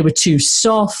 they were too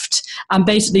soft, and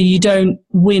basically you don't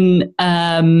win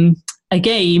a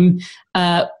game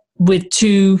with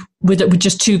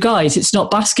just 2 guys. It's not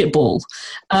basketball,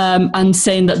 and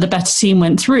saying that the better team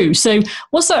went through. So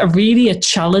was that really a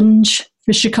challenge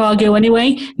for Chicago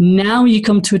anyway? Now you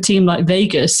come to a team like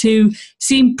Vegas who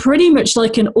seem pretty much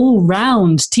like an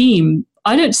all-round team.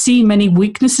 I don't see many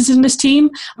weaknesses in this team.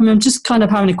 I mean, I'm just kind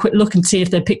of having a quick look and see if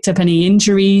they picked up any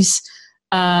injuries.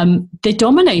 They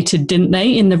dominated, didn't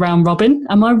they, in the round robin?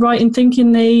 Am I right in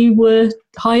thinking they were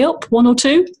high up, 1 or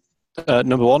 2?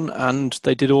 Number 1, and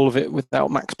they did all of it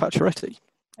without Max Pacioretty.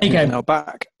 There you go. Now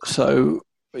back. So,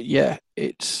 yeah,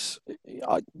 Vegas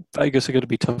are going to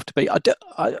be tough to beat.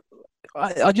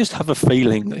 I just have a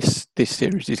feeling this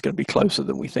series is going to be closer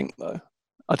than we think, though.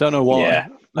 I don't know why. Yeah.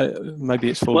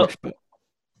 Maybe it's foolish, but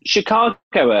Chicago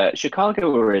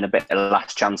were in a bit of a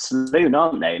last chance saloon,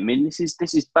 aren't they? I mean, this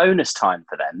is bonus time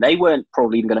for them. They weren't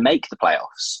probably even going to make the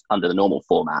playoffs under the normal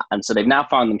format, and so they've now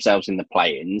found themselves in the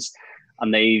play-ins.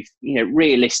 And they've,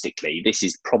 realistically, this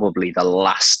is probably the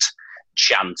last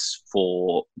chance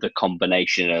for the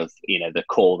combination of, the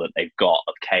core that they've got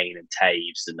of Kane and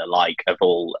Taves and the like of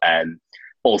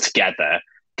all together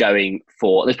going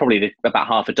for. There's probably about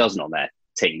half a dozen on their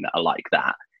team that are like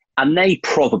that, and they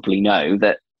probably know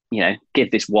that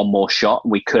give this one more shot,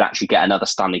 we could actually get another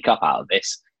Stanley Cup out of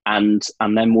this, and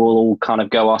then we'll all kind of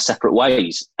go our separate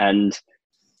ways. And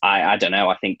I don't know.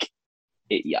 I think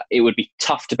it would be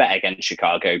tough to bet against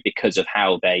Chicago because of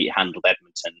how they handled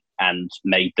Edmonton and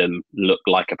made them look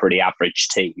like a pretty average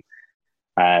team.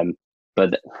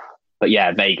 But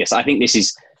yeah, Vegas. I think this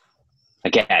is.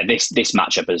 Again, this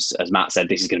matchup, as Matt said,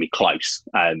 this is going to be close,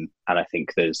 and I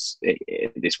think this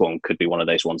one could be one of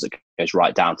those ones that goes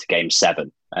right down to Game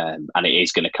 7, and it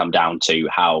is going to come down to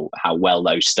how well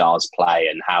those stars play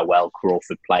and how well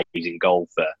Crawford plays in goal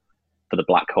for the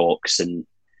Blackhawks. And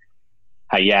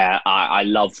I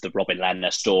love the Robin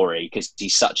Lehner story because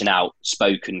he's such an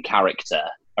outspoken character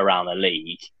around the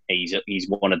league. He's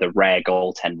one of the rare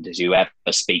goaltenders who ever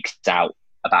speaks out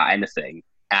about anything.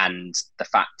 And the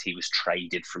fact he was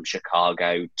traded from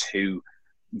Chicago to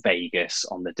Vegas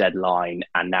on the deadline,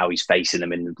 and now he's facing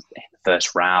them in the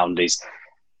first round, it's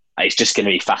just going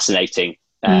to be fascinating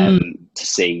to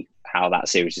see how that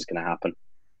series is going to happen.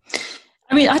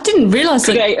 I mean, I didn't realise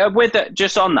that. Okay,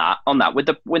 just on that, with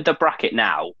the bracket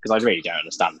now, because I really don't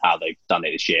understand how they've done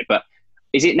it this year. But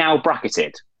is it now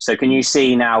bracketed? So can you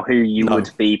see now who you would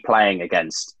be playing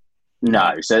against?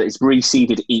 No, so it's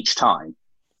reseeded each time.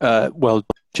 Well,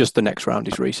 just the next round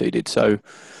is reseeded. So,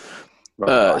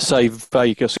 say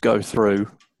Vegas go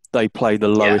through, they play the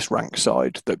lowest ranked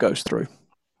side that goes through.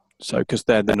 So, because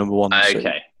they're the number one seed,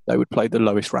 they would play the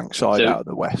lowest ranked side out of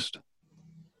the West.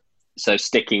 So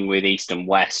sticking with East and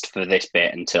West for this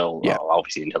bit until,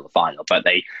 obviously until the final. But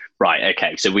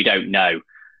so we don't know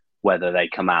whether they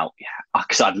come out.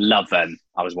 Because I'd love them.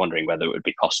 I was wondering whether it would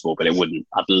be possible, but it wouldn't.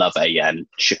 I'd love a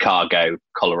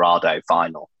Chicago-Colorado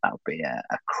final. That would be a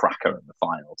cracker of the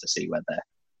final to see whether.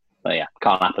 But yeah,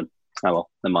 can't happen. Oh well,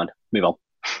 never mind. Move on.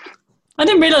 I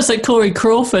didn't realise that Corey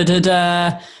Crawford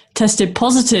had tested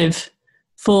positive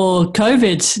for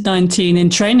COVID-19 in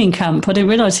training camp. I didn't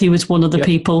realise he was one of the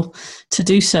people to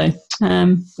do so.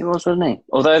 He was, wasn't he?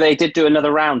 Although they did do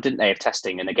another round, didn't they, of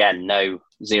testing, and again,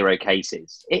 zero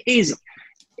cases.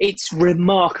 It's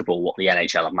remarkable what the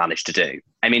NHL have managed to do.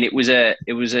 I mean, it was a,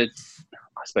 I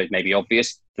suppose maybe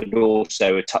obvious, but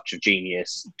also a touch of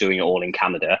genius doing it all in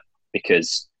Canada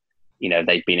because,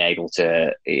 they've been able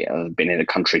to, been in a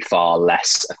country far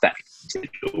less affected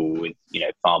with,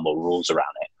 far more rules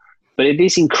around it. But it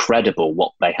is incredible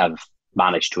what they have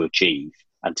managed to achieve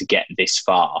and to get this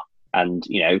far. And,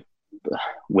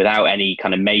 without any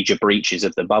kind of major breaches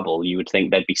of the bubble, you would think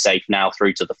they'd be safe now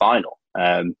through to the final.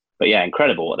 But yeah,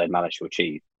 incredible what they've managed to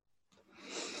achieve.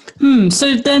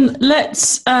 So then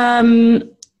let's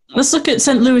look at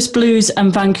St. Louis Blues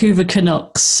and Vancouver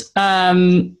Canucks.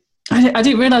 I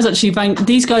didn't realise actually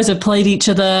these guys have played each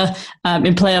other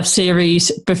in playoff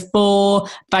series before.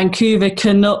 Vancouver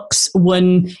Canucks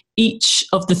won each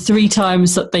of the 3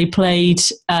 times that they played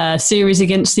series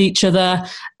against each other.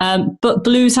 But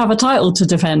Blues have a title to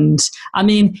defend. I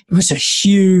mean, it was a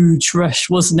huge rush,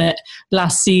 wasn't it,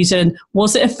 last season?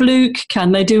 Was it a fluke?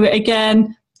 Can they do it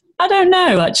again? I don't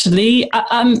know, actually.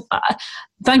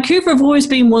 Vancouver have always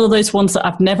been one of those ones that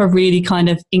I've never really kind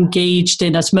of engaged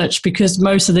in as much because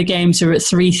most of the games are at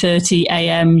 3:30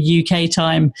 a.m. UK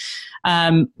time,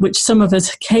 which some of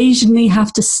us occasionally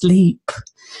have to sleep.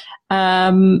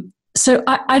 So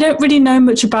I don't really know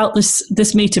much about this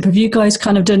meetup. Have you guys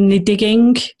kind of done any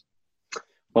digging?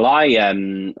 Well,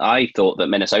 I thought that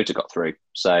Minnesota got through,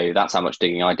 so that's how much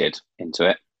digging I did into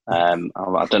it.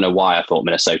 I don't know why I thought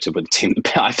Minnesota were the team.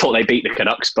 I thought they beat the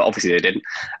Canucks, but obviously they didn't.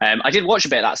 I did watch a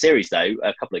bit of that series, though,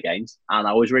 a couple of games, and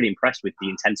I was really impressed with the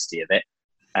intensity of it.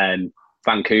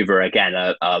 Vancouver, again,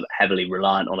 are heavily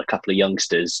reliant on a couple of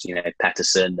youngsters,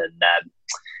 Pettersson and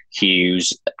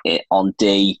Hughes on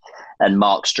D, and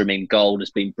Markstrom in goal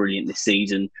has been brilliant this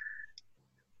season.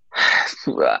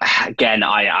 Again,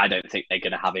 I don't think they're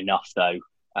going to have enough, though.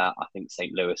 I think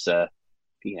St. Louis are...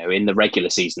 in the regular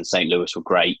season, St. Louis were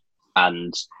great,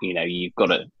 and you've got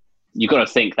to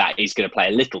think that is going to play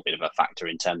a little bit of a factor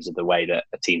in terms of the way that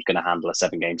a team's going to handle a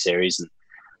 7-game series. And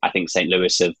I think St.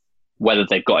 Louis have, whether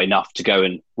they've got enough to go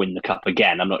and win the cup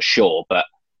again, I'm not sure, but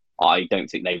I don't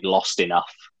think they've lost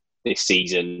enough this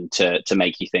season to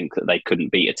make you think that they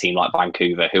couldn't beat a team like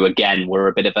Vancouver, who again were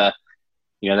a bit of a,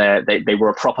 they were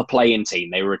a proper play-in team.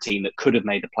 They were a team that could have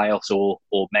made the playoffs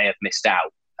or may have missed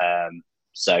out.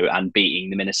 And beating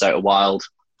the Minnesota Wild,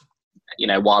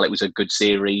 while it was a good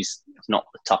series, it's not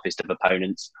the toughest of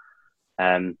opponents.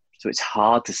 So it's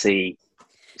hard to see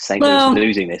St. Louis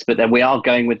losing this. But then we're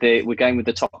going with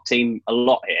the top team a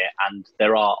lot here, and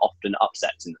there are often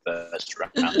upsets in the first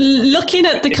round. Looking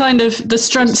at the kind of the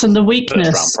strengths and the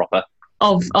weakness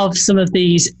of some of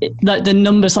these, like the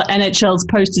numbers, like NHL's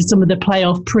posted some of the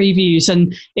playoff previews,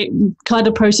 and it kind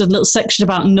of posted a little section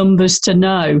about numbers to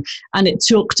know, and it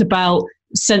talked about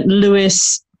St.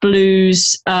 Louis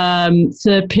Blues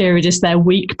third period is their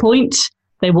weak point.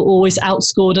 They were always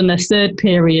outscored in their third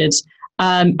period.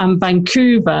 And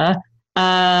Vancouver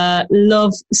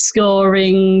love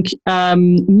scoring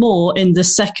more in the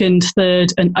second,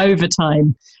 third and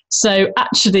overtime. So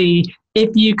actually, if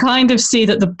you kind of see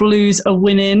that the Blues are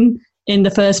winning in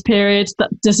the first period, that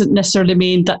doesn't necessarily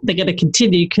mean that they're going to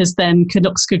continue, because then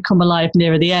Canucks could come alive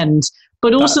near the end.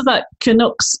 But also that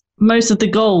Canucks, most of the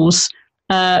goals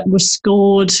were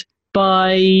scored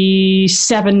by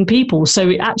 7 people. So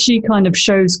it actually kind of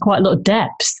shows quite a lot of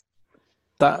depth.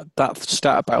 That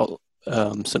stat about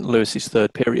St. Louis's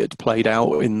third period played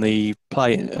out in the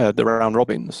round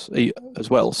robins as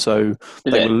well. So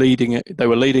they were leading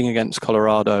against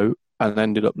Colorado and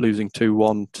ended up losing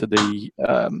 2-1 to the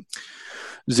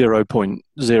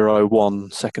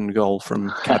 0.01 second goal from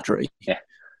Kadri. Yeah.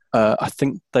 I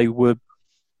think they were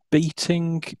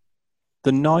beating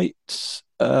the Knights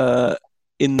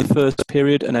in the first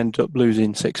period and ended up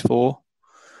losing 6-4,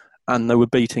 and they were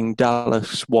beating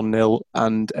Dallas 1-0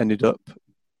 and ended up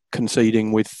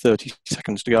conceding with 30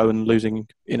 seconds to go and losing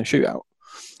in a shootout.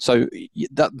 So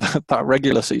that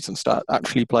regular season start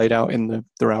actually played out in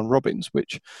the round robins,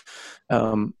 which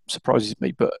surprises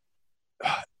me. But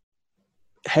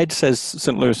Head says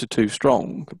St. Louis are too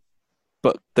strong,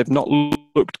 but they've not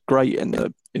looked great in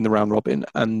the round robin.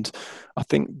 And I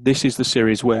think this is the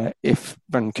series where if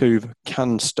Vancouver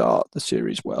can start the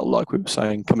series well, like we were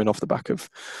saying, coming off the back of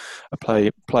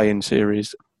a play-in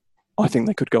series, I think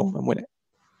they could go on and win it.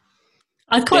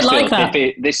 I quite like that.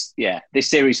 This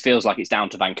series feels like it's down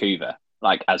to Vancouver,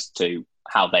 like as to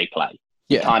how they play.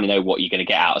 Yeah. You kind of know what you're going to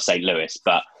get out of St. Louis,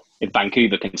 but if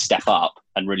Vancouver can step up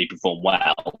and really perform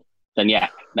well, then yeah,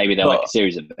 maybe they'll make a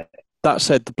series of it. That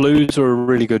said, the Blues are a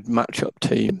really good matchup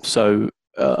team. So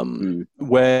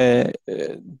where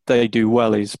they do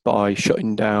well is by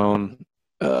shutting down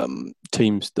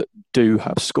teams that do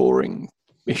have scoring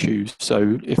issues.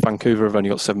 So if Vancouver have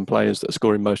only got 7 players that are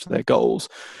scoring most of their goals,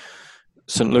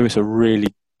 St. Louis are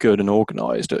really good and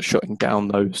organised at shutting down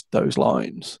those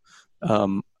lines,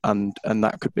 and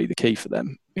that could be the key for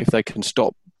them if they can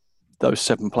stop those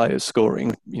 7 players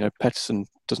scoring. You know, Pettersson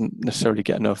doesn't necessarily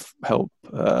get enough help,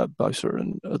 Bosa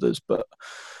and others, but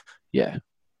yeah,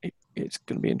 it's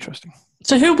going to be interesting.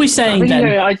 So who are we saying then?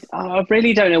 I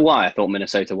really don't know why I thought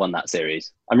Minnesota won that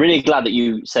series. I'm really glad that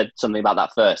you said something about that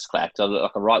first, Claire, because I look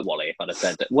like a right wally if I'd have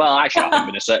said that. Well, actually, I think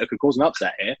Minnesota could cause an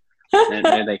upset here.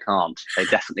 No, they can't. They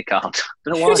definitely can't.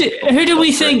 Who do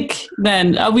we think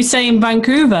then? Are we saying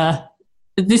Vancouver?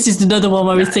 This is another one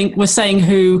where we're saying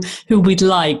who we'd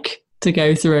like to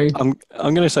go through. I'm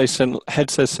going to say Head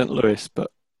says St. Louis, but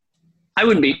I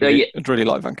wouldn't be. I'd really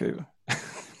like Vancouver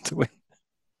to win.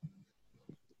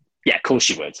 Yeah, of course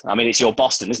you would. I mean, it's your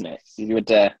Boston, isn't it? You would,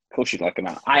 of course, you'd like them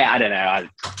out. I don't know.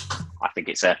 I think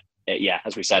it's as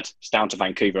we said, it's down to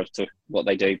Vancouver to what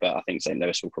they do, but I think St.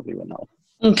 Louis will probably win that one.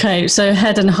 Okay, so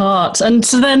Head and Heart. And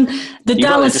so then the you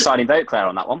Dallas... got the deciding vote, Claire,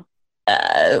 on that one.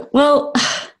 Well,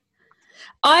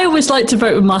 I always like to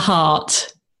vote with my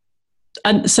heart.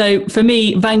 And so for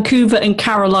me, Vancouver and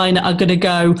Carolina are going to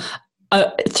go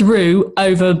through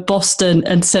over Boston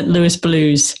and St. Louis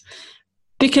Blues.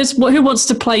 Because who wants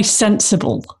to play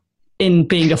sensible in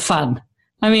being a fan?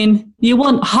 I mean, you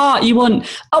want heart, you want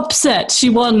upsets,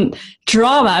 you want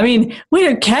drama. I mean, we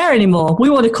don't care anymore.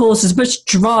 We want to cause as much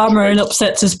drama and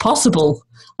upsets as possible.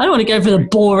 I don't want to go for the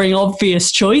boring,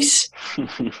 obvious choice.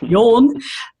 Yawn.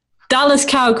 Dallas,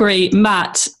 Calgary,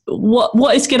 Matt,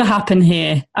 what is going to happen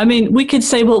here? I mean, we could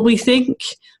say what we think,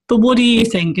 but what do you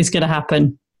think is going to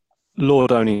happen?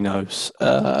 Lord only knows.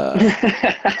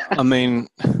 I mean,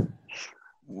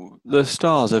 the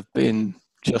Stars have been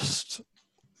just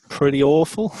pretty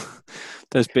awful.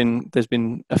 There's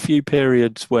been a few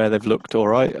periods where they've looked all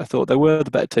right. I thought they were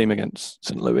the better team against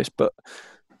St. Louis, but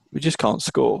we just can't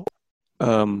score.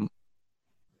 We're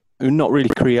not really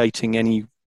creating any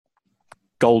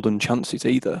golden chances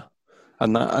either,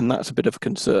 and that's a bit of a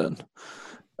concern.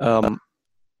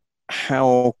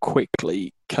 How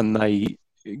quickly can they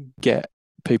get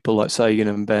people like Sagan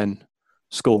and Ben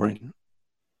scoring?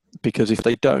 Because if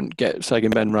they don't get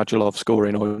Sagan, Ben, Radulov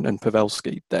scoring and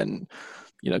Pavelski, then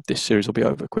this series will be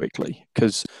over quickly.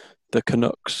 Because the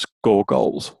Canucks score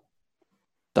goals.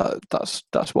 That's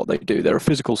what they do. They're a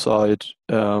physical side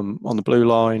on the blue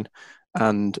line,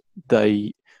 and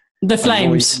the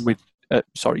Flames. The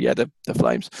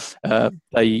Flames.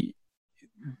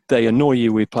 They annoy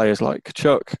you with players like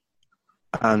Kachuk,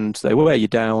 and they wear you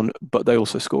down, but they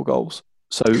also score goals.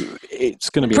 So it's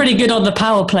going to be pretty good on the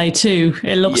power play too.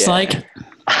 It looks like.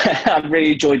 I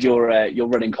really enjoyed your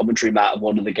running commentary, Matt, of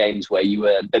one of the games where you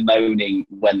were bemoaning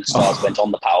when the Stars went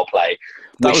on the power play,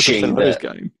 wishing that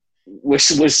game. Was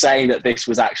saying that this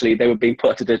was actually they were being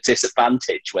put at a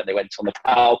disadvantage when they went on the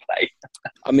power play.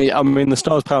 I mean, the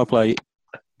Stars power play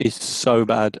is so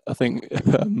bad. I think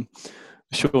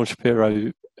Sean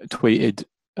Shapiro tweeted,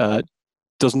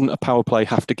 "Doesn't a power play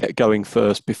have to get going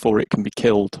first before it can be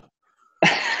killed?"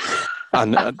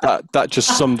 And that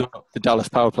just summed up the Dallas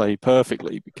power play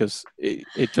perfectly, because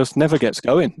it just never gets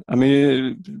going. I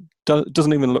mean, it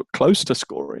doesn't even look close to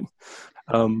scoring.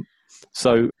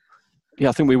 So, yeah,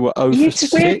 I think we were over.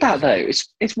 It's weird that though.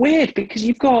 It's weird because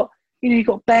you've got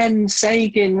Ben,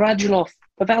 Sagan, Radulov,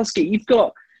 Pavelski. You've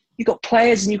got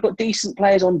players and you've got decent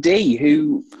players on D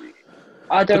who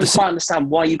I don't quite understand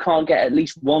why you can't get at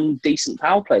least one decent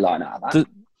power play line out of that.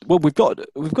 We've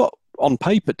got on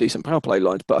paper decent power play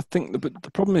lines, but I think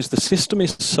the problem is the system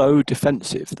is so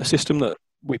defensive. The system that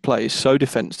we play is so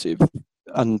defensive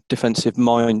and defensive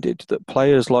minded that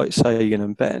players like Sagan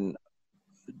and Ben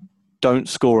don't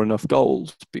score enough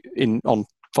goals on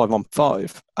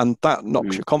 5-on-5, and that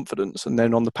knocks your confidence. And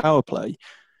then on the power play,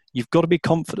 you've got to be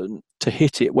confident to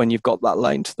hit it when you've got that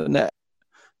lane to the net.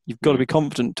 You've got to be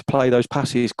confident to play those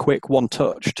passes quick, 1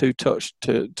 touch, 2 touch,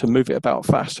 to move it about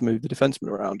fast, to move the defenseman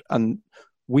around. And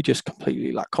we just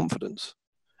completely lack confidence.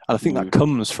 And I think that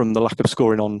comes from the lack of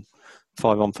scoring on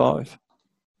 5-on-5.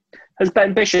 Has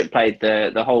Ben Bishop played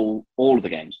all of the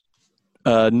games?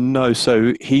 No,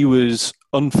 so he was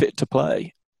unfit to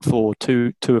play for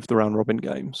two of the round robin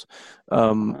games,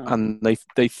 and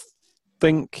they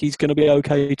think he's going to be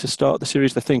okay to start the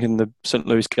series. They think in the St.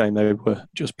 Louis game they were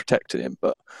just protecting him,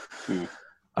 but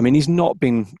I mean, he's not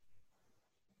been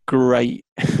great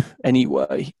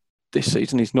anyway this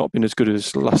season. He's not been as good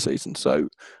as last season. So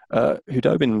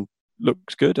Hudobin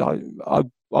looks good. I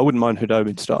wouldn't mind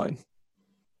Hudobin starting.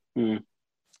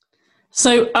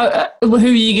 So who are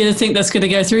you going to think that's going to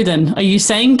go through then? Are you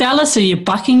saying Dallas? Are you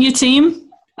backing your team?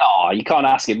 Oh, you can't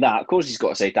ask him that. Of course he's got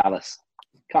to say Dallas.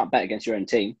 Can't bet against your own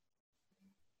team.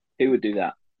 Who would do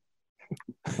that?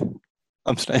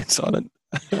 I'm staying silent.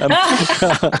 I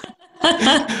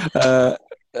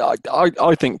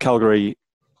think Calgary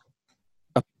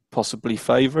are possibly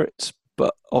favourites,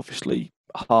 but obviously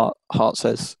heart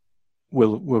says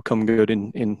will come good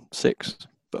in 6,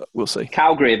 but we'll see.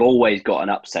 Calgary have always got an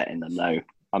upset in them, though.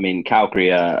 I mean, Calgary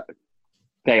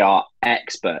they are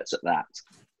experts at that.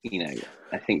 You know,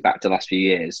 I think back to the last few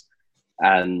years,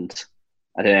 and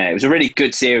I don't know. It was a really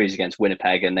good series against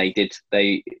Winnipeg, and they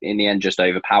in the end just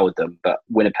overpowered them. But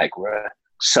Winnipeg were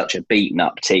such a beaten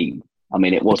up team. I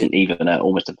mean, it wasn't even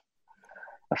almost a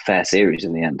fair series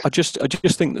in the end. I just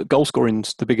think that goal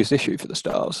scoring's the biggest issue for the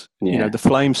Stars. Yeah. You know, the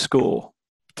Flames score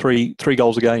three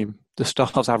goals a game. The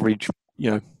Stars average,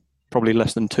 probably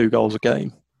less than 2 goals a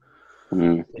game,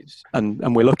 and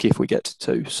we're lucky if we get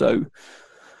to 2. So.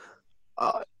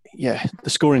 The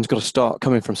scoring's got to start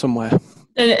coming from somewhere.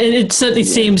 It certainly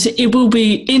seems it will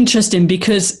be interesting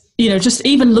because, just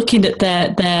even looking at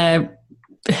their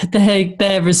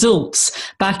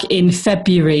results back in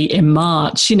February, in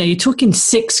March, you're talking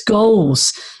 6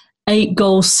 goals, 8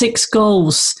 goals, 6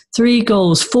 goals, 3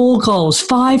 goals, 4 goals,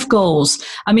 5 goals.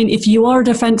 I mean, if you are a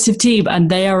defensive team and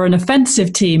they are an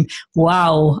offensive team,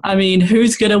 wow. I mean,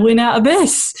 who's going to win out of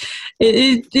this?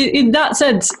 In that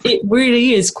sense, it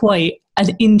really is quite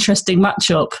an interesting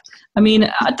matchup. I mean,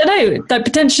 I don't know, that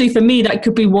potentially for me, that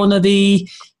could be one of the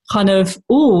kind of,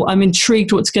 I'm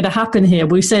intrigued what's going to happen here.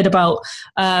 We said about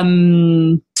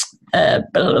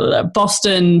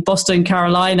Boston,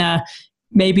 Carolina,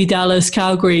 maybe Dallas,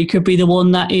 Calgary could be the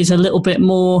one that is a little bit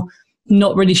more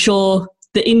not really sure,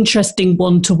 the interesting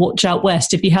one to watch out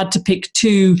west. If you had to pick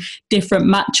 2 different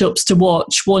matchups to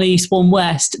watch, one east, one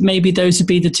west, maybe those would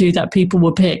be the 2 that people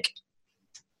would pick.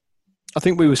 I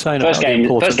think we were saying about the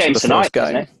importance of the tonight, first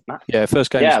game. Isn't it, Matt? Yeah,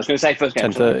 first game. Yeah, I was going to say first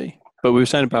game 10:30. But we were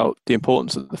saying about the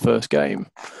importance of the first game.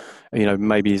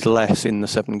 Maybe is less in the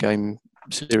 7-game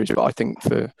series, but I think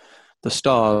for the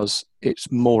Stars,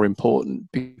 it's more important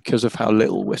because of how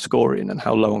little we're scoring and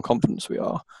how low on confidence we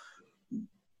are.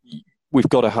 We've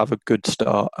got to have a good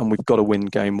start, and we've got to win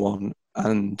game 1,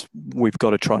 and we've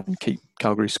got to try and keep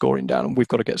Calgary scoring down, and we've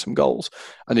got to get some goals.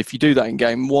 And if you do that in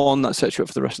game 1, that sets you up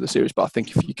for the rest of the series. But I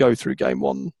think if you go through game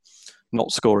 1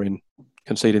 not scoring,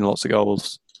 conceding lots of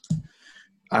goals,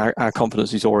 our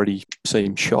confidence is already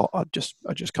seems shot. I just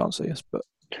can't see us. But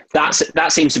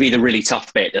that seems to be the really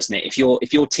tough bit, doesn't it? If your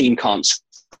team can't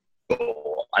score,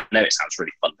 I know it sounds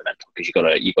really fundamental because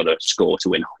you've got to score to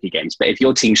win hockey games. But if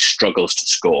your team struggles to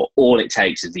score, all it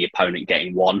takes is the opponent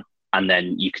getting 1, and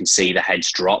then you can see the heads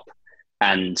drop.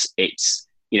 And it's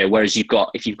whereas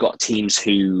if you've got teams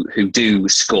who do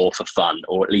score for fun,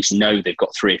 or at least know they've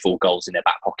got 3 or 4 goals in their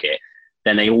back pocket,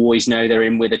 then they always know they're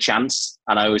in with a chance.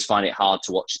 And I always find it hard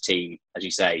to watch a team, as you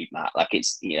say, Matt, like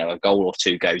it's, a goal or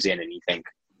 2 goes in and you think,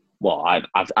 well,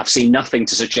 I've seen nothing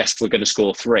to suggest we're going to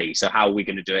score 3. So how are we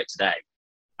going to do it today?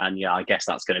 And I guess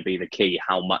that's going to be the key,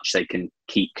 how much they can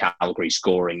keep Calgary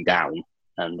scoring down.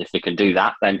 And if they can do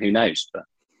that, then who knows? But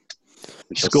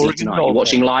we shall see tonight. You're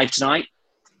watching live tonight?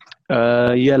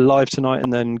 Live tonight,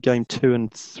 and then game 2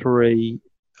 and 3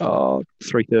 are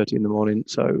 3:30 in the morning.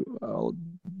 So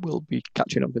we'll be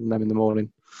catching up with them in the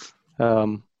morning.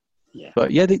 But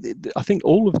I think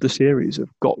all of the series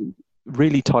have got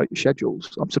really tight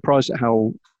schedules. I'm surprised at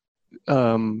how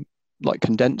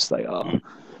condensed they are.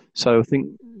 So I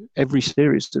think every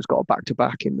series has got a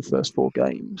back-to-back in the first 4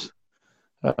 games,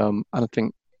 and I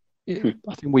think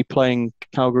we're playing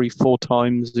Calgary 4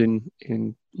 times in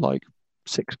like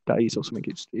 6 days or something.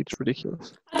 It's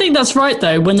ridiculous. I think that's right,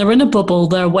 though. When they're in a bubble,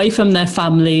 they're away from their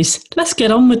families. Let's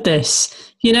get on with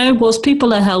this. Whilst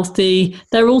people are healthy,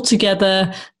 they're all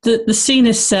together. The scene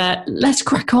is set. Let's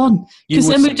crack on. Because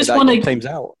then we just want to teams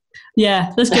out.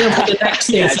 Yeah, let's get on with the next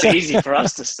year. Yeah, it's easy for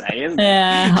us to say, isn't it?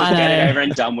 Yeah, just I know. get it over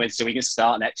and done with so we can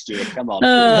start next year. Come on.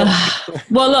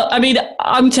 Well, look, I mean,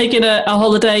 I'm taking a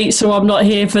holiday, so I'm not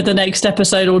here for the next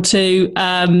episode or two.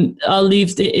 I'll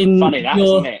leave it in Funny that,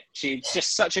 isn't it? She's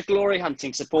just such a glory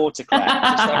hunting supporter, Claire.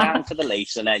 Just around for the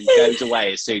Leafs and then goes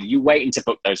away as soon. You waiting to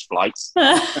book those flights?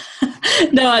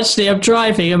 No, actually, I'm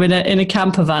driving. I'm in a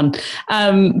camper van.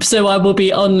 So I will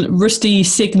be on rusty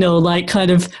signal, like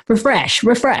kind of refresh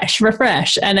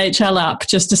NHL app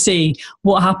just to see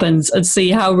what happens and see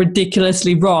how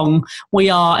ridiculously wrong we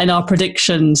are in our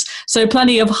predictions. So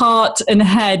plenty of heart and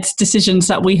head decisions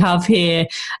that we have here.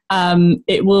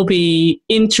 It will be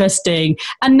interesting.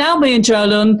 And now me and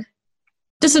Jolyon,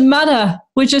 doesn't matter.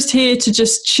 We're just here to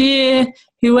just cheer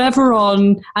whoever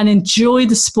on and enjoy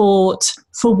the sport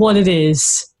for what it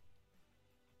is.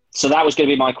 So that was going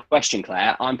to be my question,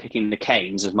 Claire. I'm picking the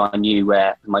Canes as my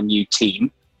new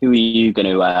team. Who are you going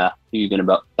to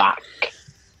back?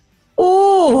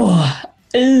 I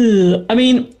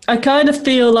mean, I kind of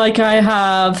feel like I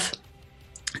have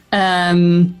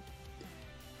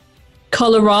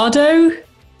Colorado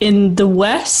in the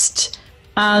West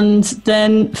and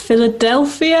then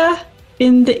Philadelphia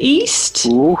in the East.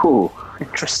 Ooh,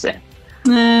 interesting.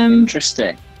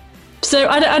 Interesting. So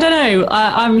I don't know.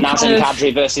 I'm Nazem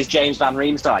Kadri versus James Van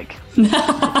Riemsdyk.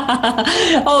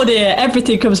 Oh dear,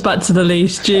 everything comes back to the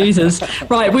Leafs. Jesus.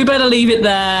 Right, we better leave it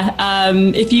there.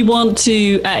 If you want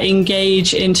to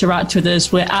engage, interact with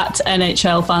us, we're at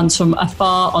NHL Fans From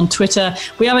Afar on Twitter.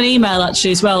 We have an email actually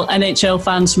as well,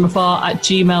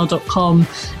 nhlfansfromafar@gmail.com.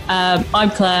 I'm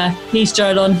Claire, he's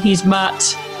Jolyon, he's Matt.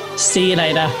 See you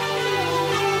later.